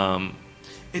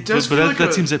 It does, but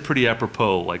that seems pretty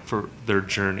apropos, like for their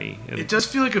journey. It does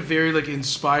feel like a very like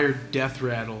inspired death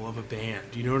rattle of a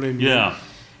band. You know what I mean? Yeah.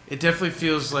 It definitely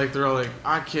feels like they're all like,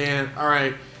 I can't. All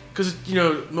right. Because,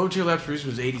 Mojo Lapse Reason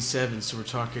was 87, so we're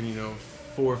talking,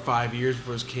 4 or 5 years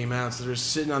before this came out. So they're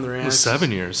just sitting on their asses. It was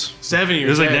 7 years. 7 years. It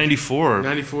was like 94.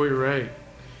 94, you're right.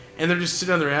 And they're just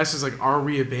sitting on their asses like, are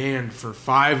we a band for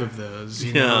 5 of those?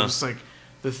 You know, it's like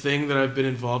the thing that I've been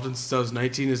involved in since I was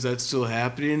 19, is that still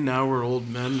happening? Now we're old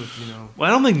men with, Well,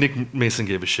 I don't think Nick Mason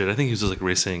gave a shit. I think he was just like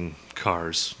racing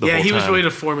cars the whole time. Yeah, he was really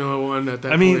to Formula One at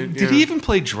that point. I mean, did he even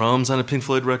play drums on a Pink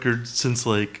Floyd record since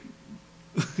like...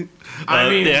 the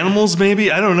Animals,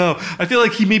 maybe? I don't know. I feel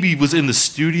like he maybe was in the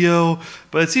studio,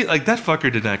 but it seemed like that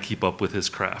fucker did not keep up with his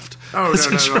craft. Oh, no,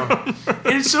 not at all.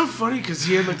 And it's so funny because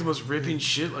he had like the most ripping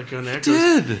shit like on Echoes. He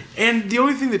did. And the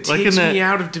only thing that takes me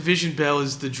out of Division Bell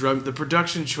is the drum. The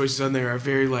production choices on there are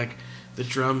very like, the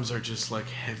drums are just like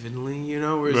heavenly,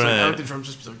 whereas like, I like the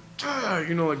drums just like,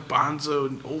 like Bonzo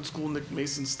and old school Nick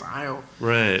Mason style.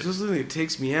 Right. So that's the thing that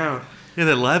takes me out. Yeah,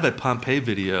 that Live at Pompeii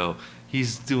video.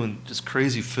 He's doing just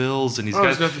crazy fills, and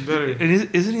there's nothing better.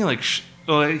 And isn't he like?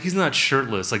 He's not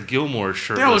shirtless. Like Gilmour's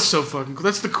shirtless. That looks so fucking cool.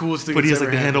 That's the coolest thing. But he has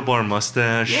like the handlebar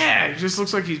mustache. Yeah, it just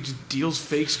looks like he just deals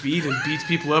fake speed and beats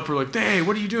people up. Or like, hey,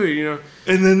 what are you doing?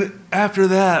 And then after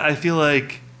that, I feel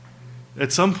like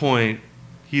at some point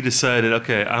he decided,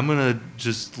 okay, I'm gonna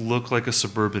just look like a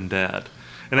suburban dad,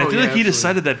 and I feel like he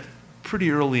decided that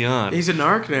pretty early on. He's a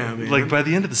narc now, man. Like by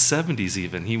the end of the 70s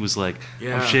even, he was like,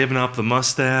 I'm shaving off the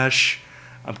mustache,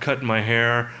 I'm cutting my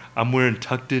hair, I'm wearing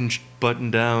tucked-in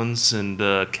button-downs and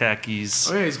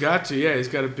khakis. Oh yeah, he's got to. Yeah, he's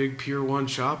got a big Pier 1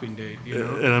 shopping date. You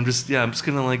know. And I'm just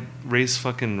gonna like race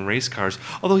fucking race cars.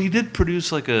 Although he did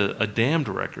produce like a Damned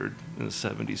record in the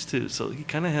 '70s too, so he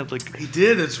kind of had like. He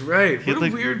did. That's right. What a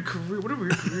like, weird career. What a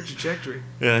weird career trajectory.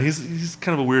 Yeah, he's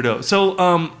kind of a weirdo.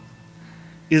 So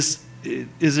is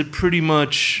it pretty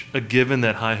much a given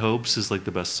that High Hopes is like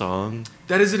the best song?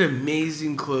 That is an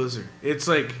amazing closer. It's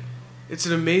like. It's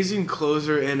an amazing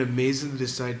closer, and amazing to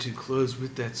decide to close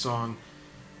with that song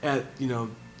at,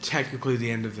 technically the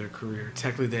end of their career.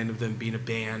 Technically the end of them being a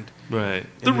band. Right.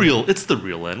 It's the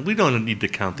real end. We don't need to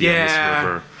count the Endless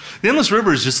River. The Endless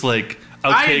River is just like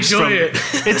outtakes I enjoy it.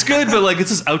 It's good, but like it's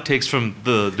just outtakes from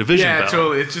the Division Bell. Yeah,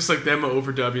 totally. It's just like them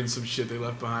overdubbing some shit they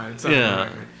left behind. It's not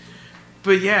right.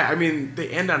 But yeah, I mean, they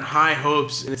end on high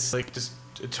hopes, and it's like just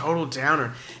a total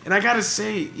downer. And I gotta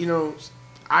say,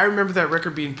 I remember that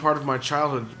record being part of my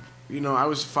childhood. I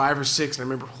was 5 or 6, and I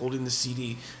remember holding the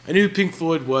CD. I knew who Pink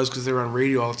Floyd was because they were on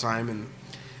radio all the time, and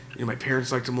my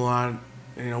parents liked them a lot.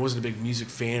 And I wasn't a big music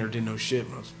fan or didn't know shit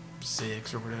when I was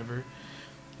 6 or whatever.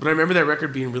 But I remember that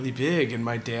record being really big, and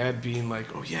my dad being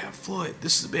like, "Oh yeah, Floyd,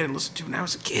 this is the band I listened to when I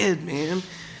was a kid, man.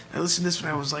 I listened to this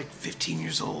when I was like 15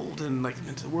 years old, and like it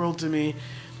meant the world to me."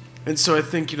 And so I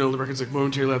think the records like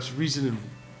Momentary Lapse, Reason, and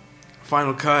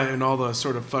Final Cut, and all the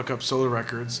sort of fuck-up solo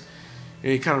records,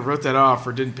 and he kind of wrote that off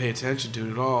or didn't pay attention to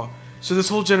it at all. So this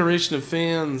whole generation of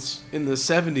fans in the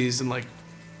 70s, and like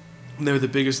when they were the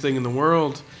biggest thing in the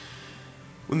world,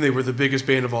 when they were the biggest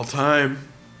band of all time,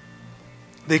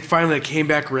 they finally came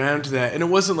back around to that. And it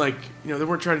wasn't like, they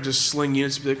weren't trying to just sling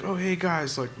units and be like, "Oh, hey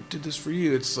guys, like we did this for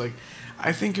you." It's like,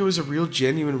 I think it was a real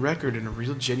genuine record and a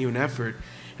real genuine effort.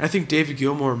 And I think David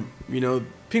Gilmour,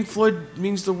 Pink Floyd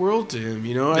means the world to him,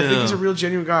 I think he's a real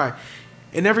genuine guy.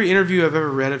 In every interview I've ever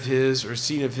read of his or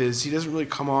seen of his, he doesn't really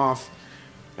come off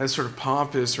as sort of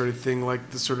pompous or anything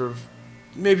like the sort of,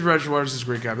 maybe Roger Waters is a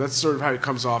great guy, but that's sort of how he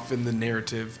comes off in the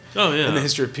narrative. Oh, yeah. In the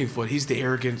history of Pink Floyd. He's the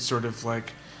arrogant sort of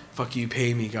like, fuck you,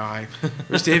 pay me guy.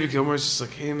 Whereas David Gilmour is just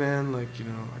like, "Hey man, like,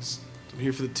 I'm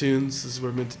here for the tunes, this is what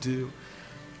I'm meant to do."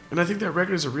 And I think that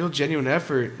record is a real genuine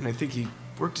effort, and I think he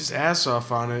worked his ass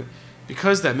off on it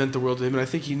because that meant the world to him, and I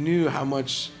think he knew how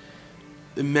much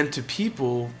it meant to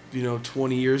people,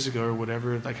 20 years ago or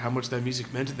whatever, like how much that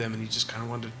music meant to them, and he just kind of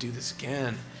wanted to do this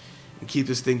again and keep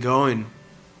this thing going.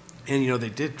 And, they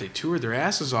did. They toured their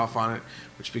asses off on it,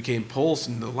 which became Pulse,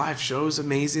 and the live show is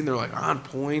amazing. They're, like, on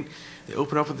point. They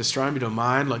open up with The Strong Me Don't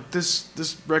Mind. Like, this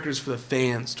record is for the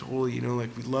fans, totally,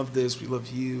 like, we love this, we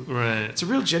love you. Right. It's a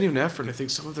real genuine effort, and I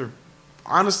think some of their,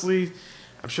 honestly,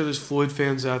 I'm sure there's Floyd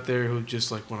fans out there who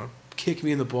just, like, want to kick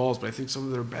me in the balls, but I think some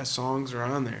of their best songs are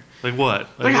on there. Like what?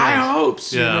 Like High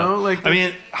Hopes, Like, I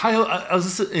mean, I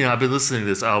was listening, I've been listening to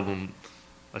this album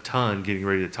a ton, getting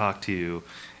ready to talk to you,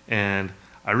 and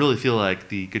I really feel like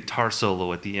the guitar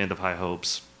solo at the end of High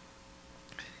Hopes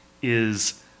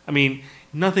is,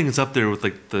 nothing is up there with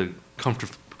like the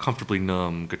comfortably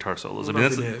numb guitar solos.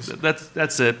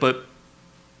 That's it. But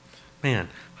man,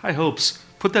 High Hopes,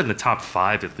 put that in the top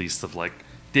 5 at least of like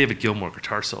David Gilmour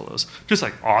guitar solos. Just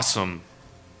like awesome,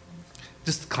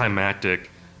 just climactic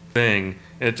thing.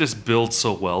 And it just builds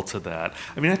so well to that.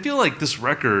 I feel like this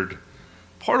record,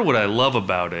 part of what I love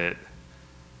about it,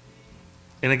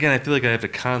 and again, I feel like I have to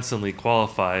constantly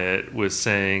qualify it with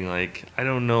saying, like, I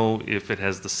don't know if it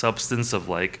has the substance of,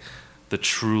 like, the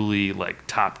truly, like,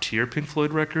 top-tier Pink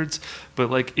Floyd records,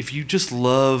 but, like, if you just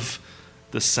love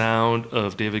the sound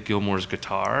of David Gilmour's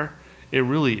guitar, it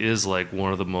really is, like,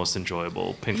 one of the most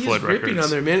enjoyable Pink Floyd records. He's ripping on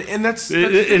there, man, and that's it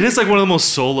is, like, one of the most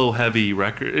solo-heavy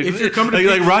records. If you're coming to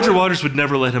like Roger Waters would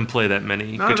never let him play that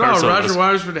many guitar solos. Roger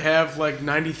Waters would have, like,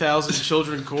 90,000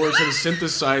 children chords and a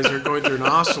synthesizer going through an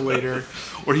oscillator.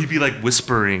 Or he'd be like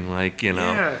whispering, like,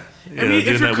 Yeah.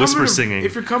 doing that whisper singing.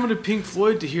 If you're coming to Pink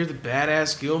Floyd to hear the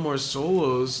badass Gilmour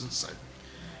solos, it's like,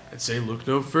 I'd say look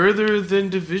no further than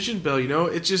Division Bell.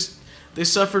 It just, they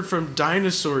suffered from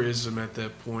dinosaurism at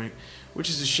that point, which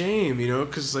is a shame,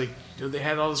 because like they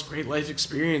had all this great life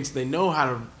experience. They know how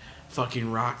to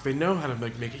fucking rock. They know how to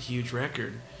make a huge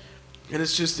record. And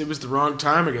it's just, it was the wrong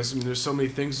time, I guess. There's so many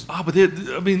things. Oh, but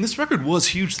this record was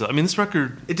huge, though. This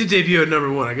record... It did debut at number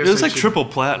 1, I guess. It was like triple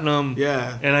platinum.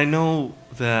 Yeah. And I know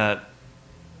that,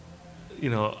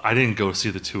 I didn't go see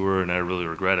the tour, and I really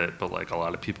regret it, but, like, a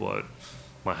lot of people at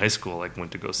my high school, like,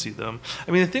 went to go see them.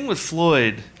 The thing with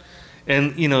Floyd,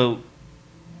 and,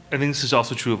 I think this is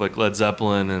also true of, like, Led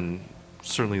Zeppelin and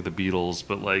certainly the Beatles,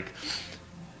 but, like,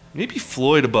 maybe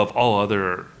Floyd above all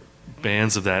other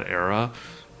bands of that era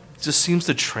just seems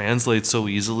to translate so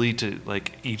easily to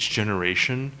like each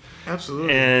generation.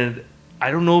 Absolutely. And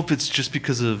I don't know if it's just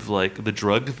because of like the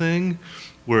drug thing,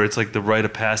 where it's like the rite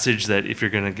of passage that if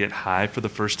you're gonna get high for the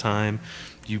first time,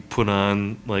 you put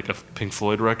on like a Pink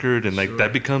Floyd record and like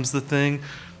that becomes the thing.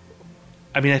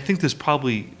 I mean, I think there's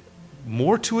probably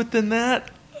more to it than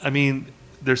that. I mean,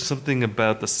 there's something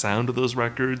about the sound of those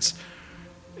records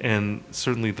and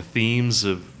certainly the themes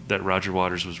that Roger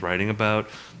Waters was writing about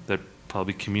that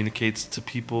probably communicates to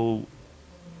people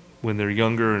when they're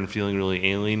younger and feeling really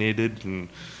alienated, and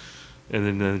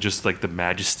then just like the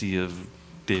majesty of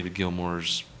David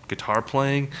Gilmour's guitar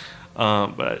playing.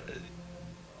 But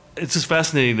it's just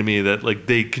fascinating to me that like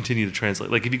they continue to translate.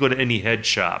 Like if you go to any head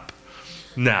shop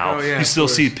now, you still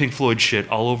see Pink Floyd shit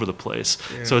all over the place.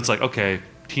 Yeah. So it's like, okay,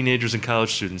 teenagers and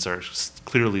college students are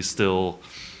clearly still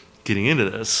getting into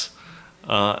this.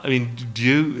 I mean, do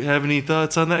you have any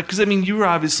thoughts on that? Because I mean, you were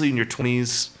obviously in your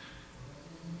 20s,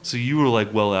 so you were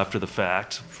like well after the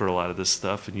fact for a lot of this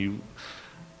stuff, and you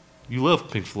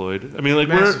love Pink Floyd. I mean, like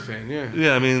massive fan, yeah.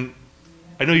 Yeah, I mean,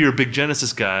 I know you're a big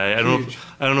Genesis guy. I don't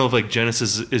know if like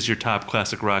Genesis is your top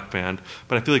classic rock band,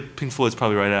 but I feel like Pink Floyd's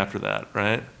probably right after that,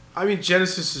 right? I mean,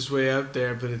 Genesis is way out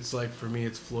there, but it's like for me,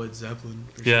 it's Floyd, Zeppelin.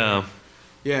 Yeah. Sure.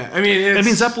 Yeah, I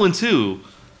mean, Zeppelin too.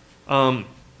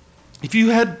 If you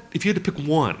had to pick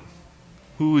one,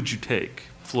 who would you take,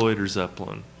 Floyd or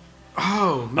Zeppelin?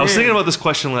 Oh man, I was thinking about this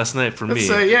question last night for me.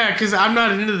 Yeah, because I'm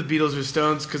not into the Beatles or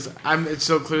Stones because it's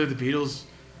so clear the Beatles.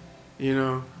 You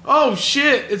know. Oh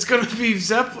shit! It's gonna be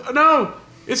Zeppelin. No,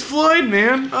 it's Floyd,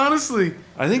 man. Honestly.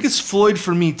 I think it's Floyd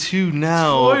for me too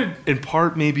now. Floyd. In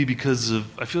part maybe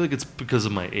I feel like it's because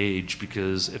of my age.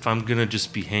 Because if I'm gonna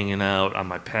just be hanging out on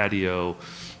my patio,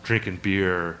 drinking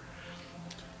beer,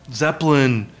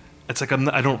 Zeppelin, it's like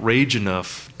I don't rage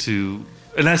enough to.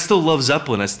 And I still love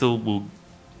Zeppelin. I still will.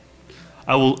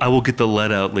 I will get the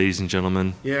lead out, ladies and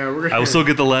gentlemen. Yeah, I will still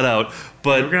get the lead out,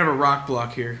 but we're gonna have a rock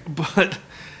block here. But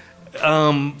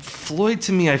Floyd,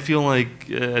 to me, I feel like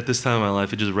at this time in my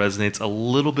life, it just resonates a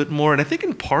little bit more, and I think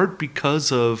in part because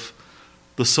of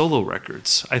the solo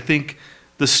records. I think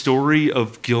the story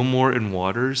of Gilmour and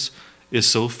Waters is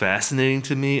so fascinating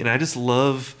to me, and I just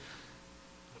love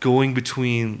going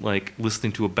between like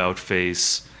listening to About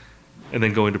Face and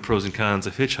then going to Pros and Cons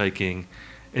of Hitchhiking.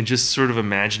 And just sort of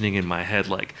imagining in my head,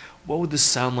 like, what would this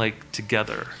sound like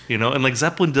together? You know? And, like,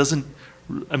 Zeppelin doesn't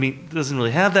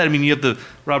really have that. I mean, you have the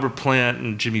Robert Plant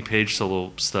and Jimmy Page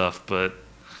solo stuff, but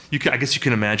I guess you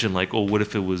can imagine, like, oh, what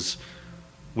if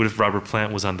Robert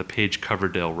Plant was on the Page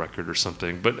Coverdale record or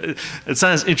something? But it's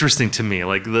not as interesting to me.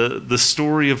 Like, the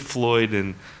story of Floyd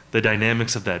and the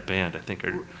dynamics of that band, I think,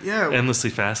 are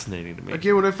endlessly fascinating to me.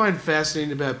 Again, what I find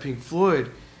fascinating about Pink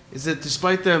Floyd is that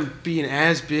despite them being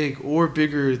as big or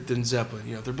bigger than Zeppelin,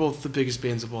 you know, they're both the biggest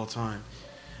bands of all time,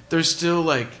 they're still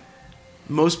like,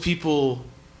 most people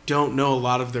don't know a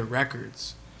lot of their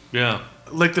records. Yeah.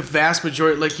 Like the vast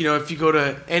majority, like, you know, if you go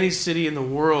to any city in the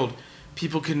world,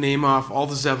 people can name off all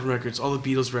the Zeppelin records, all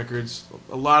the Beatles records,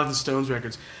 a lot of the Stones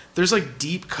records. There's like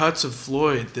deep cuts of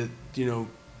Floyd that, you know,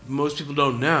 most people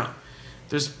don't know.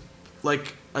 There's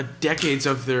like decades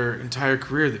of their entire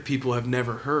career that people have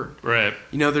never heard. Right.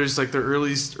 You know, there's like their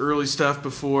early stuff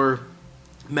before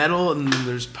metal, and then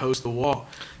there's post the wall.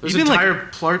 There's even entire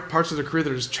parts of their career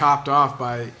that are just chopped off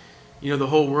by, you know, the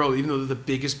whole world, even though they're the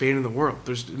biggest band in the world.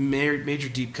 There's major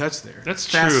deep cuts there. That's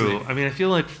true. I mean, I feel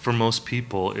like for most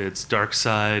people, it's Dark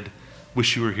Side,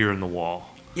 Wish You Were Here in the Wall.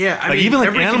 Yeah, I like, mean, even like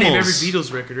everybody Animals, can name every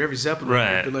Beatles record or every Zeppelin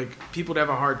right. record, but like people would have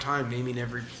a hard time naming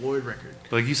every Floyd record.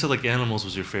 Like you said, like Animals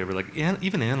was your favorite. Like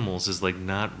even Animals is like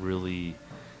not really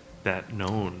that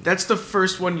known. That's the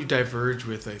first one you diverge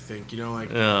with, I think. You know, like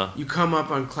you come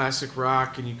up on classic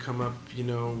rock and you come up, you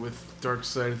know, with Dark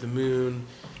Side of the Moon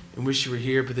and Wish You Were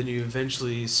Here, but then you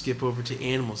eventually skip over to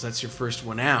Animals. That's your first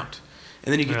one out.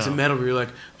 And then you get to metal where you're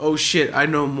like, oh shit, I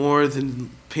know more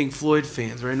than Pink Floyd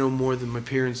fans, or I know more than my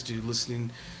parents do listening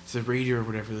to the radio or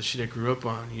whatever, the shit I grew up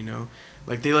on, you know?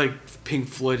 Like, they like Pink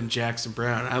Floyd and Jackson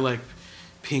Browne. I like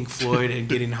Pink Floyd and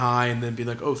Getting High, and then be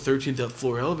like, oh, 13th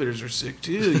floor elevators are sick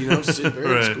too, you know? Sid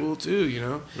Barrett's cool too, you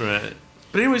know? Right.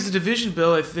 But anyways, the Division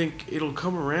Bell, I think it'll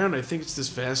come around. I think it's this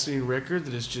fascinating record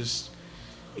that is just,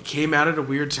 it came out at a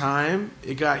weird time.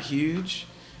 It got huge.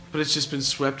 But it's just been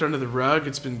swept under the rug.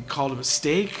 It's been called a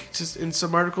mistake just in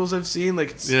some articles I've seen.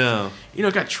 Like, it's, you know,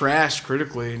 it got trashed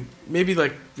critically. Maybe,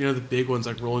 like, you know, the big ones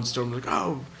like Rolling Stone, like,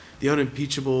 oh, the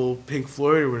unimpeachable Pink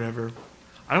Floyd or whatever.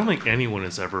 I don't think anyone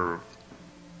has ever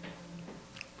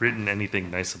written anything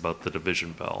nice about the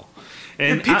Division Bell.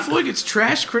 And Pink Floyd gets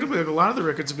trashed critically. Like, a lot of the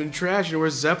records have been trashed. You know,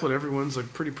 whereas Zeppelin, everyone's,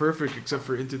 like, pretty perfect except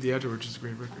for Into the Outer, which is a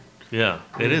great record. Yeah,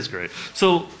 it is great.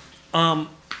 So,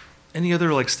 any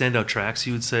other like standout tracks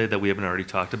you would say that we haven't already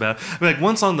talked about? I mean, like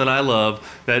one song that I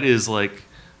love that is like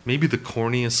maybe the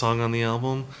corniest song on the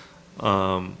album,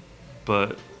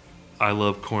 but I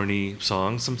love corny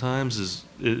songs sometimes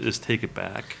is Take It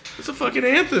Back. It's a fucking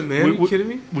anthem, man. Are you kidding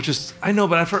me? Which is, I know,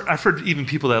 but I've heard even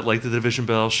people that like the Division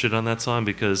Bell shit on that song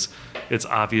because it's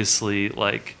obviously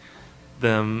like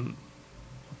them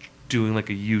doing like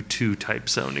a U2 type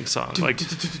sounding song. Like,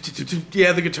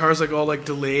 yeah, the guitar's like all like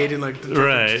delayed and like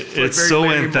right. Like it's so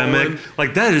anthemic.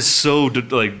 Like that is so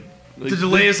like the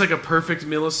delay is like a perfect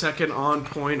millisecond on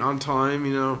point on time,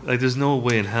 you know. Like there's no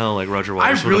way in hell like Roger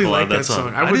Waters I really would have like allowed that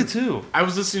song. I did too. I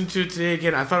was listening to it today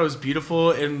again. I thought it was beautiful,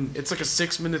 and it's like a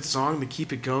 6-minute song. They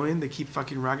keep it going. They keep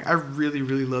fucking rocking. I really,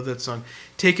 really love that song.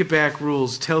 Take It Back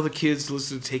rules. Tell the kids to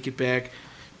listen to Take It Back.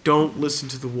 Don't listen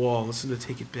to The Wall. Listen to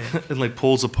Take It Back. And like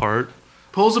Pulls Apart.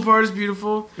 Pulls Apart is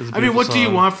beautiful. It's a I mean, what beautiful do you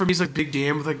song. want from me? He's like Big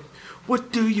Damn with like,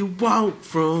 what do you want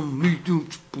from me?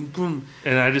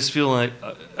 And I just feel like,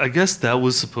 I guess that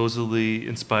was supposedly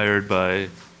inspired by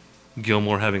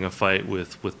Gilmore having a fight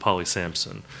with Polly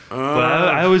Sampson. But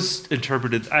I always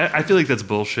interpreted, I feel like that's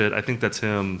bullshit. I think that's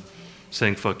him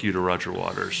saying fuck you to Roger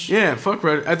Waters. Yeah, fuck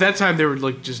Roger. At that time, they were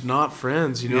like just not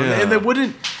friends, you know? Yeah. And they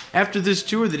wouldn't, after this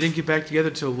tour, they didn't get back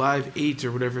together till Live 8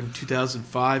 or whatever in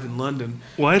 2005 in London.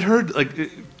 Well, I'd heard, like,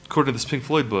 according to this Pink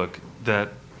Floyd book, that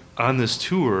on this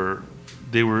tour,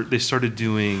 they started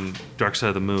doing Dark Side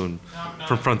of the Moon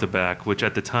from front to back, which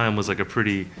at the time was like a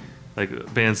pretty,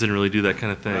 like bands didn't really do that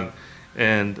kind of thing,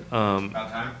 and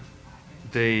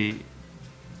they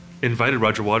invited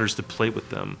Roger Waters to play with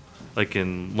them, like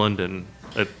in London.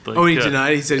 At, like, he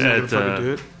denied. He said he's not gonna fucking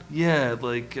do it. Yeah,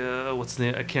 like what's the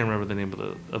name? I can't remember the name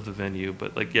of the venue,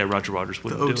 but like yeah, Roger Waters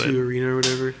wouldn't The do it. O2 Arena or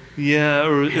whatever. Yeah,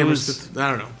 or it was I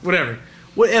don't know.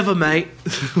 Whatever, mate.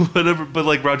 whatever, but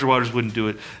like Roger Waters wouldn't do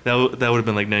it. That would have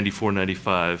been like 94,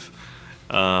 95.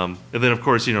 And then of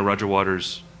course, you know, Roger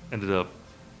Waters ended up,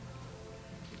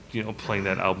 you know, playing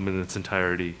that album in its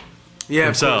entirety. Yeah,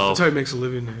 himself. that's how he makes a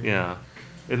living there. Yeah,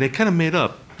 and they kind of made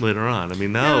up later on. I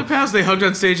mean, now Yeah, the pals, they hugged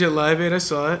on stage at Live 8. I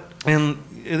saw it. and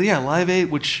yeah, Live 8,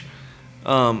 which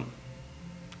a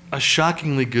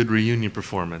shockingly good reunion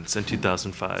performance in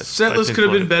 2005. Setlist could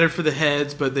have been better for the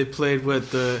Heads, but they played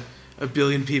what a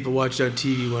billion people watched on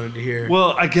TV wanted to hear.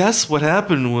 Well, I guess what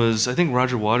happened was I think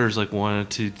Roger Waters like wanted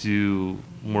to do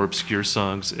more obscure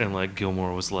songs, and like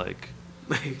Gilmore was like,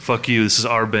 "Fuck you! This is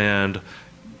our band.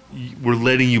 We're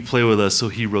letting you play with us." So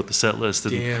he wrote the set list,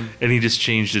 and he just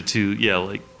changed it to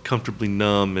like Comfortably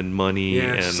Numb and Money.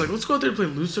 Yeah, it's and just like let's go out there and play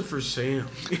Lucifer Sam.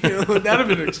 You know, that'd have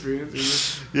been an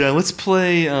experience. Yeah, let's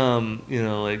play. You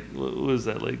know, like what was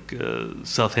that? Like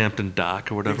Southampton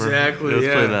Dock or whatever. Exactly.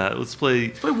 Let's play that. Let's play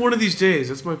One of these days.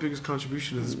 That's my biggest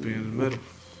contribution to this band in metal.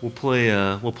 We'll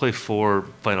play 4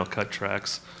 Final Cut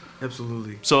tracks.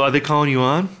 Absolutely. So are they calling you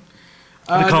on?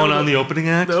 Are they calling on the opening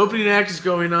act? The opening act is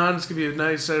going on. It's going to be a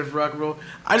nice set of rock and roll.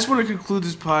 I just want to conclude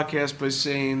this podcast by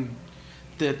saying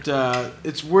that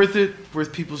it's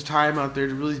worth people's time out there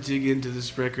to really dig into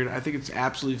this record. I think it's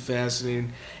absolutely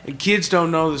fascinating. And kids don't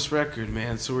know this record,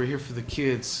 man, so we're here for the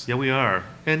kids. Yeah, we are.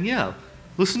 And yeah,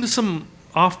 listen to some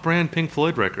off-brand Pink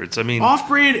Floyd records. I mean,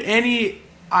 off-brand, any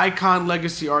icon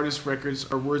legacy artist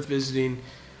records are worth visiting.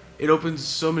 It opens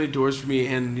so many doors for me,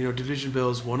 and you know, Division Bell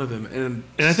is one of them. And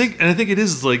I think it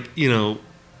is like, you know,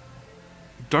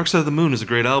 Dark Side of the Moon is a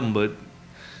great album, but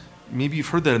maybe you've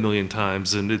heard that a million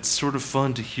times, and it's sort of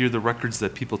fun to hear the records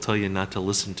that people tell you not to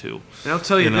listen to. And I'll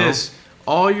tell you this,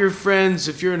 all your friends,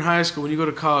 if you're in high school, when you go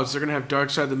to college, they're going to have Dark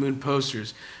Side of the Moon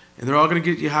posters, and they're all going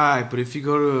to get you high, but if you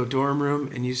go to a dorm room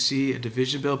and you see a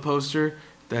Division Bell poster,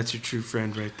 that's your true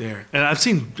friend right there. And I've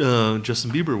seen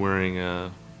Justin Bieber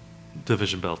wearing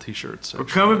Division Bell t-shirts. We're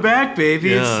coming back, baby.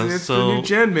 Yeah, it's the new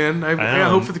gen, man. I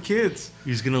got hope for the kids.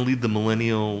 He's going to lead the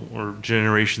millennial or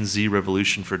Generation Z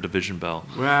revolution for Division Bell.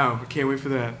 Wow, I can't wait for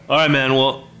that. All right, man.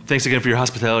 Well, thanks again for your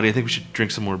hospitality. I think we should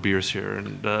drink some more beers here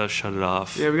and shut it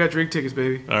off. Yeah, we got drink tickets,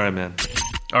 baby. All right, man.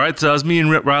 All right, so that was me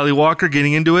and Riley Walker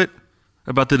getting into it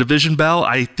about the Division Bell.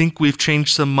 I think we've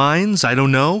changed some minds. I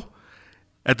don't know.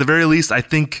 At the very least, I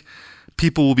think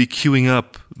people will be queuing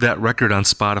up that record on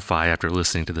Spotify after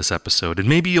listening to this episode. And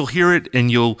maybe you'll hear it and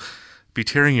you'll be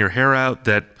tearing your hair out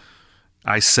that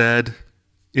I said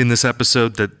in this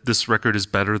episode that this record is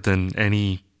better than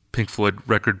any Pink Floyd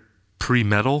record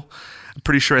pre-metal. I'm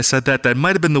pretty sure I said that. That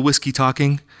might have been the whiskey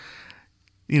talking.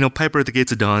 You know, Piper at the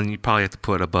Gates of Dawn, you probably have to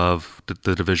put above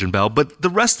the Division Bell. But the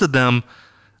rest of them,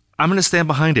 I'm going to stand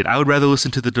behind it. I would rather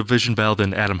listen to the Division Bell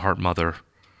than Atom Heart Mother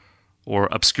or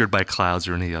Obscured by Clouds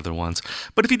or any of the other ones.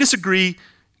 But if you disagree,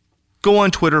 go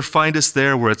on Twitter, find us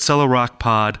there. We're at Cello Rock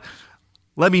Pod.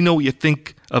 Let me know what you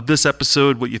think of this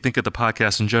episode, what you think of the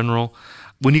podcast in general.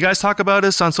 When you guys talk about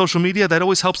us on social media, that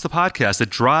always helps the podcast. It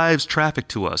drives traffic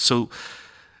to us. So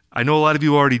I know a lot of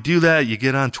you already do that. You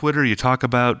get on Twitter, you talk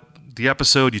about the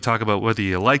episode, you talk about whether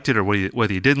you liked it or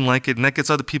whether you didn't like it, and that gets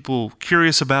other people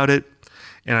curious about it,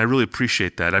 and I really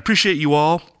appreciate that. I appreciate you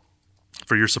all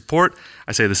for your support.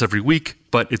 I say this every week,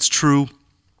 but it's true.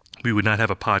 We would not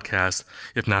have a podcast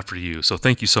if not for you. So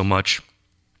thank you so much.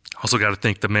 Also got to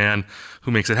thank the man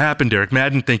who makes it happen, Derek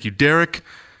Madden. Thank you, Derek.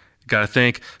 Got to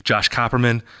thank Josh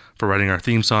Copperman for writing our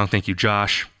theme song. Thank you,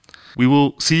 Josh. We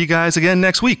will see you guys again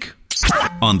next week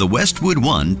on the Westwood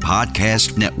One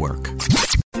Podcast Network.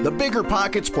 The Bigger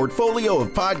Pockets portfolio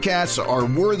of podcasts are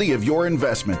worthy of your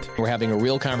investment. We're having a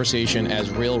real conversation as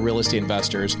real estate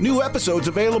investors. New episodes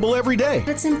available every day.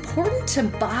 It's important to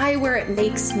buy where it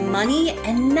makes money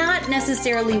and not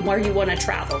necessarily where you want to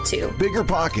travel to. Bigger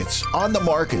Pockets, On the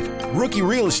Market, Rookie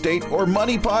Real Estate, or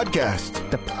Money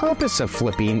Podcast. The purpose of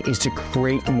flipping is to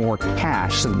create more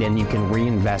cash so then you can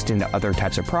reinvest into other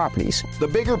types of properties. The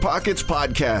Bigger Pockets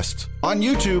Podcast on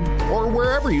YouTube or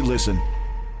wherever you listen.